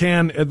that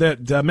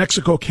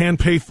Mexico can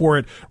pay for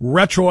it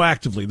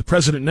retroactively. The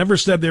president never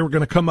said they were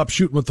going to come up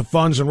shooting with the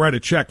funds and write a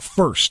check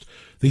first.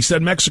 He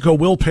said Mexico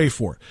will pay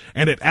for it,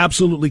 and it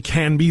absolutely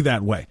can be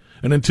that way.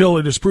 And until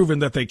it is proven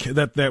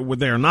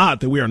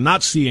that we are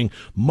not seeing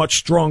much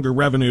stronger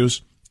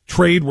revenues,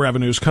 trade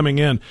revenues coming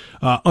in,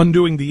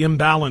 undoing the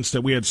imbalance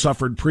that we had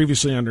suffered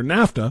previously under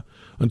NAFTA,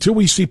 until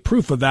we see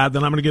proof of that,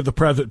 then I'm going to give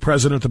the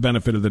president the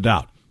benefit of the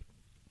doubt.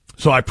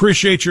 So I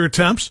appreciate your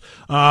attempts,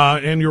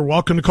 and you're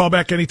welcome to call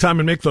back anytime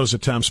and make those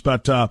attempts.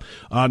 But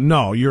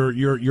no,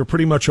 you're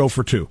pretty much 0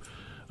 for 2.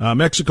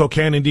 Mexico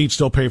can indeed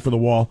still pay for the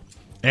wall,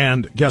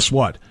 And guess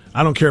what?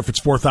 I don't care if it's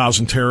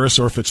 4,000 terrorists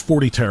or if it's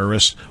 40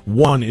 terrorists.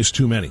 One is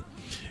too many.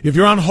 If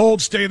you're on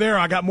hold, stay there.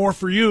 I got more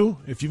for you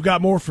if you've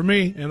got more for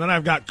me. And then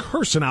I've got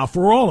Cursing Out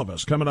for all of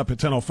us coming up at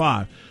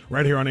 10:05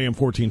 right here on AM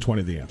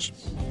 1420 The Answer.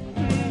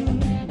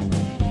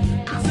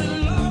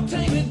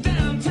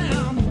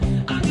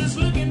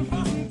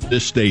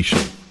 This station.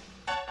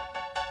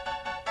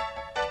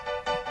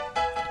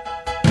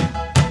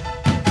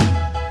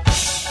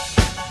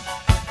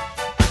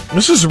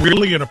 This is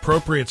really an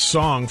appropriate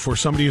song for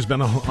somebody who's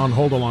been on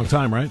hold a long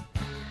time, right?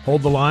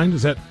 Hold the Line.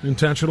 Is that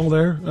intentional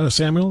there,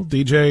 Samuel?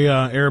 DJ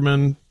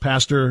Airman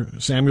Pastor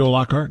Samuel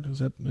Lockhart. Is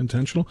that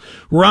intentional?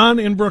 Ron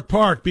in Brook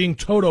Park being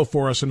Toto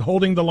for us and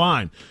holding the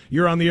line.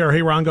 You're on the air.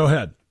 Hey, Ron, go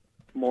ahead.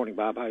 Morning,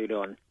 Bob. How you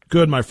doing?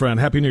 Good, my friend.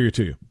 Happy New Year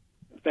to you.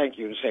 Thank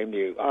you. The same to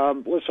you.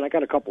 Listen, I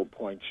got a couple of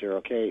points here,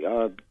 okay?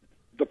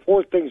 The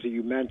four things that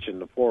you mentioned,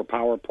 the four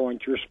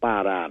PowerPoints, you're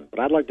spot on. But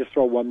I'd like to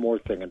throw one more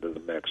thing into the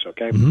mix,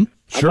 okay? Mm-hmm.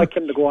 Sure. I'd like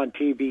him to go on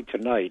TV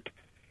tonight,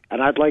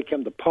 and I'd like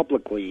him to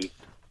publicly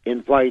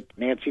invite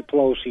Nancy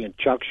Pelosi and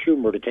Chuck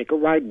Schumer to take a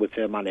ride with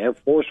him on Air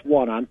Force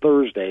One on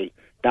Thursday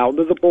down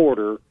to the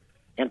border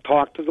and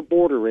talk to the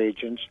border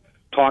agents,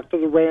 talk to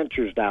the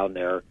ranchers down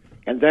there,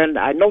 and then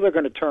I know they're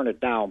going to turn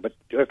it down, but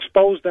to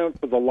expose them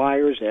for the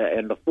liars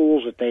and the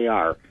fools that they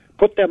are.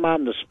 Put them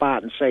on the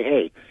spot and say,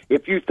 hey,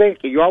 if you think,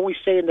 you're always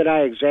saying that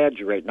I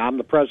exaggerate, and I'm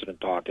the president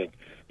talking,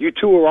 you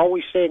two are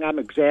always saying I'm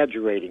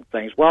exaggerating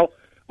things. Well,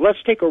 let's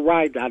take a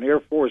ride on Air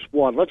Force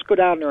One. Let's go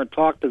down there and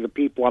talk to the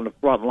people on the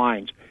front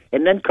lines,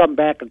 and then come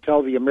back and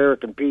tell the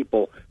American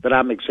people that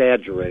I'm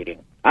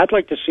exaggerating. I'd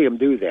like to see them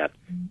do that.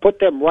 Put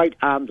them right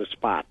on the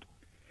spot.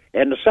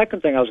 And the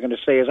second thing I was going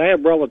to say is I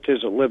have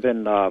relatives that live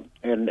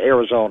in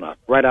Arizona,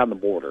 right on the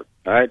border,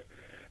 all right?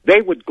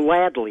 They would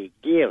gladly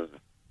give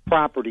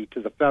property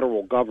to the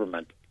federal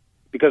government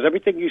because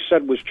everything you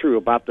said was true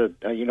about the,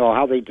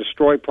 how they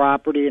destroy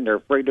property and they're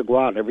afraid to go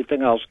out and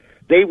everything else.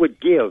 They would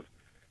give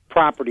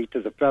property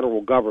to the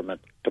federal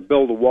government to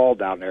build a wall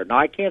down there. Now,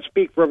 I can't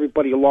speak for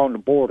everybody along the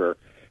border,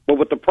 but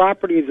with the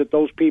property that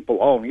those people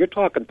own, you're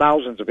talking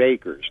thousands of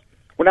acres.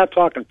 We're not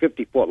talking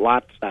 50-foot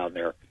lots down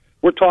there.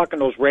 We're talking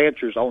those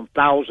ranchers own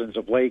thousands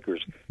of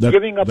acres.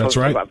 Giving up a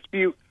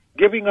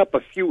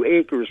few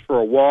acres for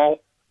a wall,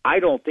 I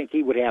don't think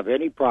he would have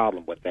any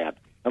problem with that.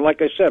 And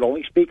like I said,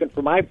 only speaking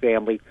for my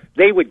family,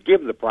 they would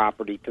give the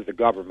property to the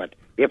government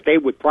if they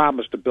would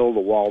promise to build a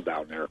wall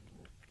down there.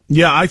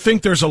 Yeah, I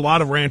think there's a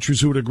lot of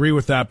ranchers who would agree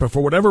with that, but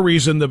for whatever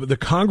reason, the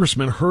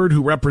congressman Hurd,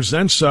 who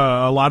represents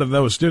a lot of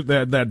those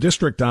that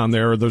district down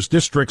there, or those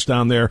districts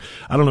down there,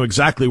 I don't know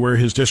exactly where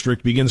his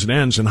district begins and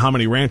ends and how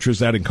many ranchers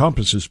that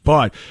encompasses,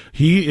 but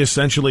he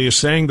essentially is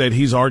saying that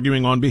he's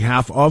arguing on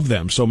behalf of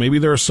them. So maybe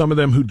there are some of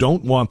them who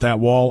don't want that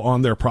wall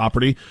on their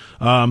property,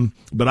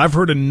 but I've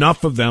heard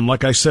enough of them,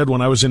 like I said,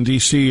 when I was in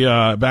D.C.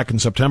 Back in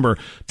September,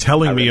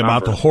 telling me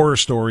about the horror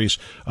stories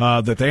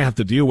that they have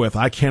to deal with.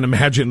 I can't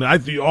imagine.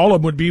 All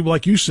of them would be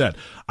like you said,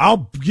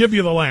 I'll give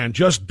you the land,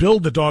 just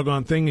build the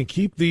doggone thing and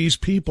keep these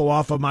people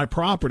off of my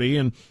property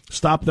and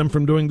stop them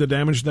from doing the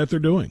damage that they're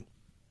doing.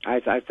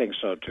 I think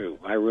so, too.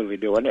 I really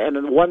do. And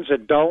the ones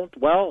that don't,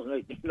 well,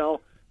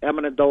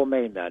 eminent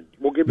domain then.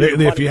 We'll give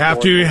you if you have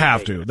to, you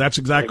have to. That's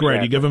exactly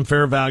right. You give them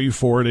fair value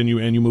for it and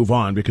you move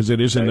on because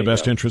it is in the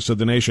best interest of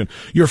the nation.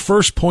 Your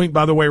first point,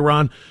 by the way,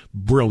 Ron,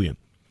 brilliant.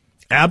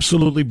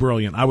 Absolutely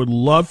brilliant. I would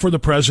love for the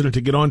president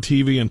to get on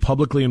TV and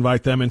publicly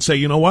invite them and say,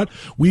 you know what?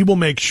 We will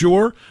make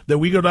sure that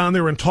we go down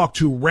there and talk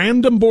to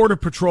random Border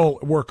Patrol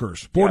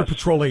workers, Border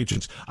Patrol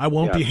agents. I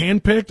won't be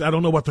handpicked. I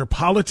don't know what their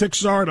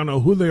politics are. I don't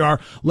know who they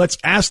are. Let's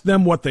ask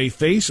them what they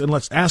face, and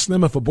let's ask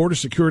them if a border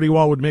security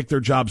wall would make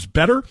their jobs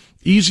better,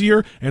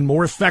 easier, and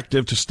more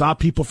effective to stop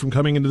people from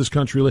coming into this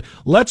country.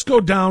 Let's go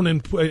down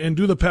and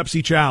do the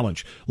Pepsi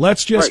challenge.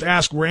 Let's just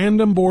ask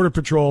random Border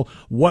Patrol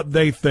what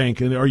they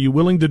think. And are you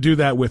willing to do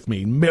that with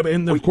me?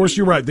 And of course,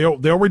 you're right.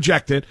 They'll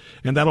reject it,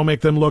 and that'll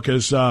make them look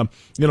as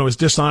as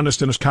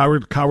dishonest and as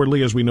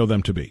cowardly as we know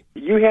them to be.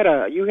 You had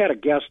a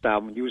guest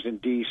on when you was in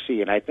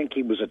D.C., and I think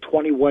he was a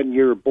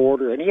 21-year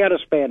border, and he had a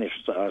Spanish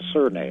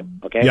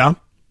surname. Okay. Yeah.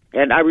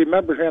 And I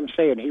remember him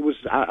saying he was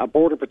a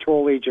Border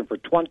Patrol agent for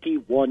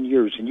 21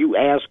 years, and you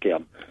asked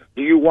him,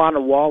 "Do you want a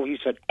wall?" He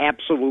said,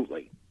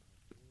 "Absolutely."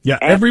 Yeah,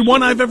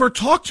 everyone I've ever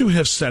talked to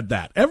has said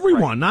that.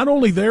 Everyone, not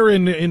only there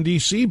in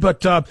D.C.,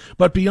 but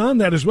beyond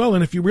that as well.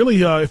 And if you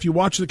really, if you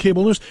watch the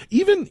cable news,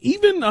 even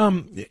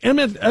MSNBC,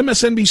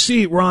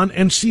 Ron,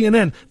 and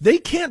CNN, they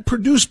can't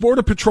produce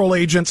Border Patrol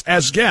agents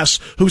as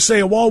guests who say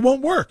a wall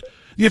won't work.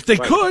 If they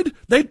could,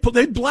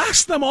 they'd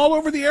blast them all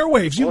over the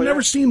airwaves. You've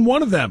never seen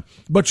one of them,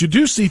 but you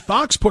do see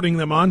Fox putting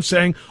them on,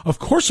 saying, "Of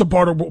course, a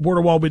border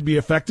wall would be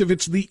effective.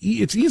 It's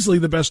easily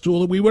the best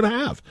tool that we would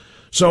have."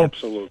 So,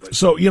 absolutely.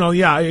 So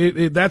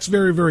that's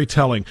very, very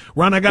telling.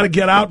 Ron, I got to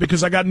get out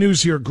because I got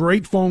news here.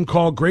 Great phone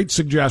call, great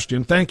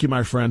suggestion. Thank you,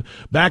 my friend.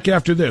 Back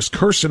after this,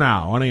 Cursing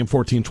Out on AM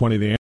 1420.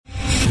 The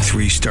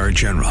 3-star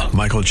general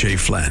Michael J.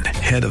 Flynn,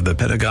 head of the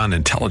Pentagon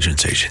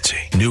Intelligence Agency,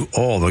 knew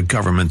all the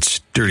government's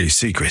dirty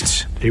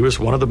secrets. He was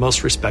one of the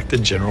most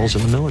respected generals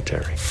in the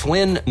military.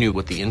 Flynn knew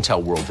what the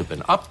intel world had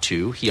been up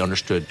to. He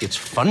understood its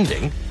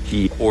funding.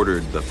 He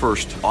ordered the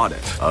first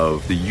audit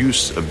of the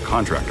use of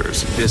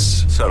contractors.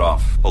 This set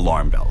off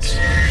alarm bells.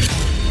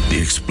 The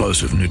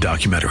explosive new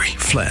documentary,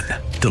 Flynn,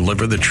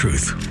 Deliver the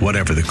Truth,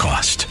 Whatever the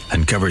Cost,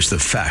 uncovers the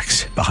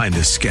facts behind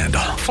this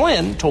scandal.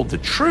 Flynn told the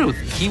truth.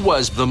 He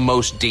was the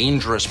most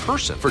dangerous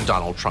person for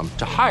Donald Trump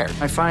to hire.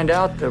 I find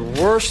out the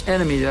worst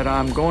enemy that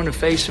I'm going to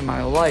face in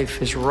my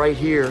life is right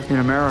here in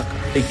America.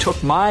 They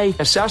took my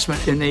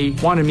assessment and they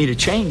wanted me to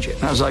change it.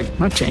 And I was like, I'm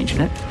not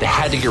changing it. They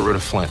had to get rid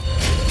of Flynn.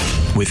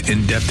 With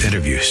in-depth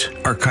interviews,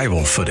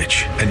 archival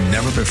footage, and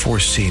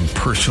never-before-seen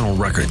personal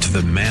records of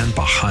the man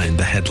behind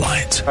the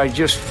headlines. I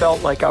just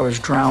felt like I was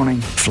drowning.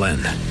 Flynn,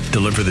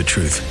 Deliver the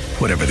Truth,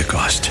 Whatever the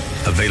Cost.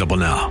 Available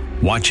now.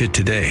 Watch it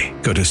today.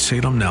 Go to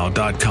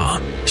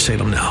salemnow.com.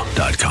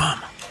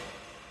 salemnow.com.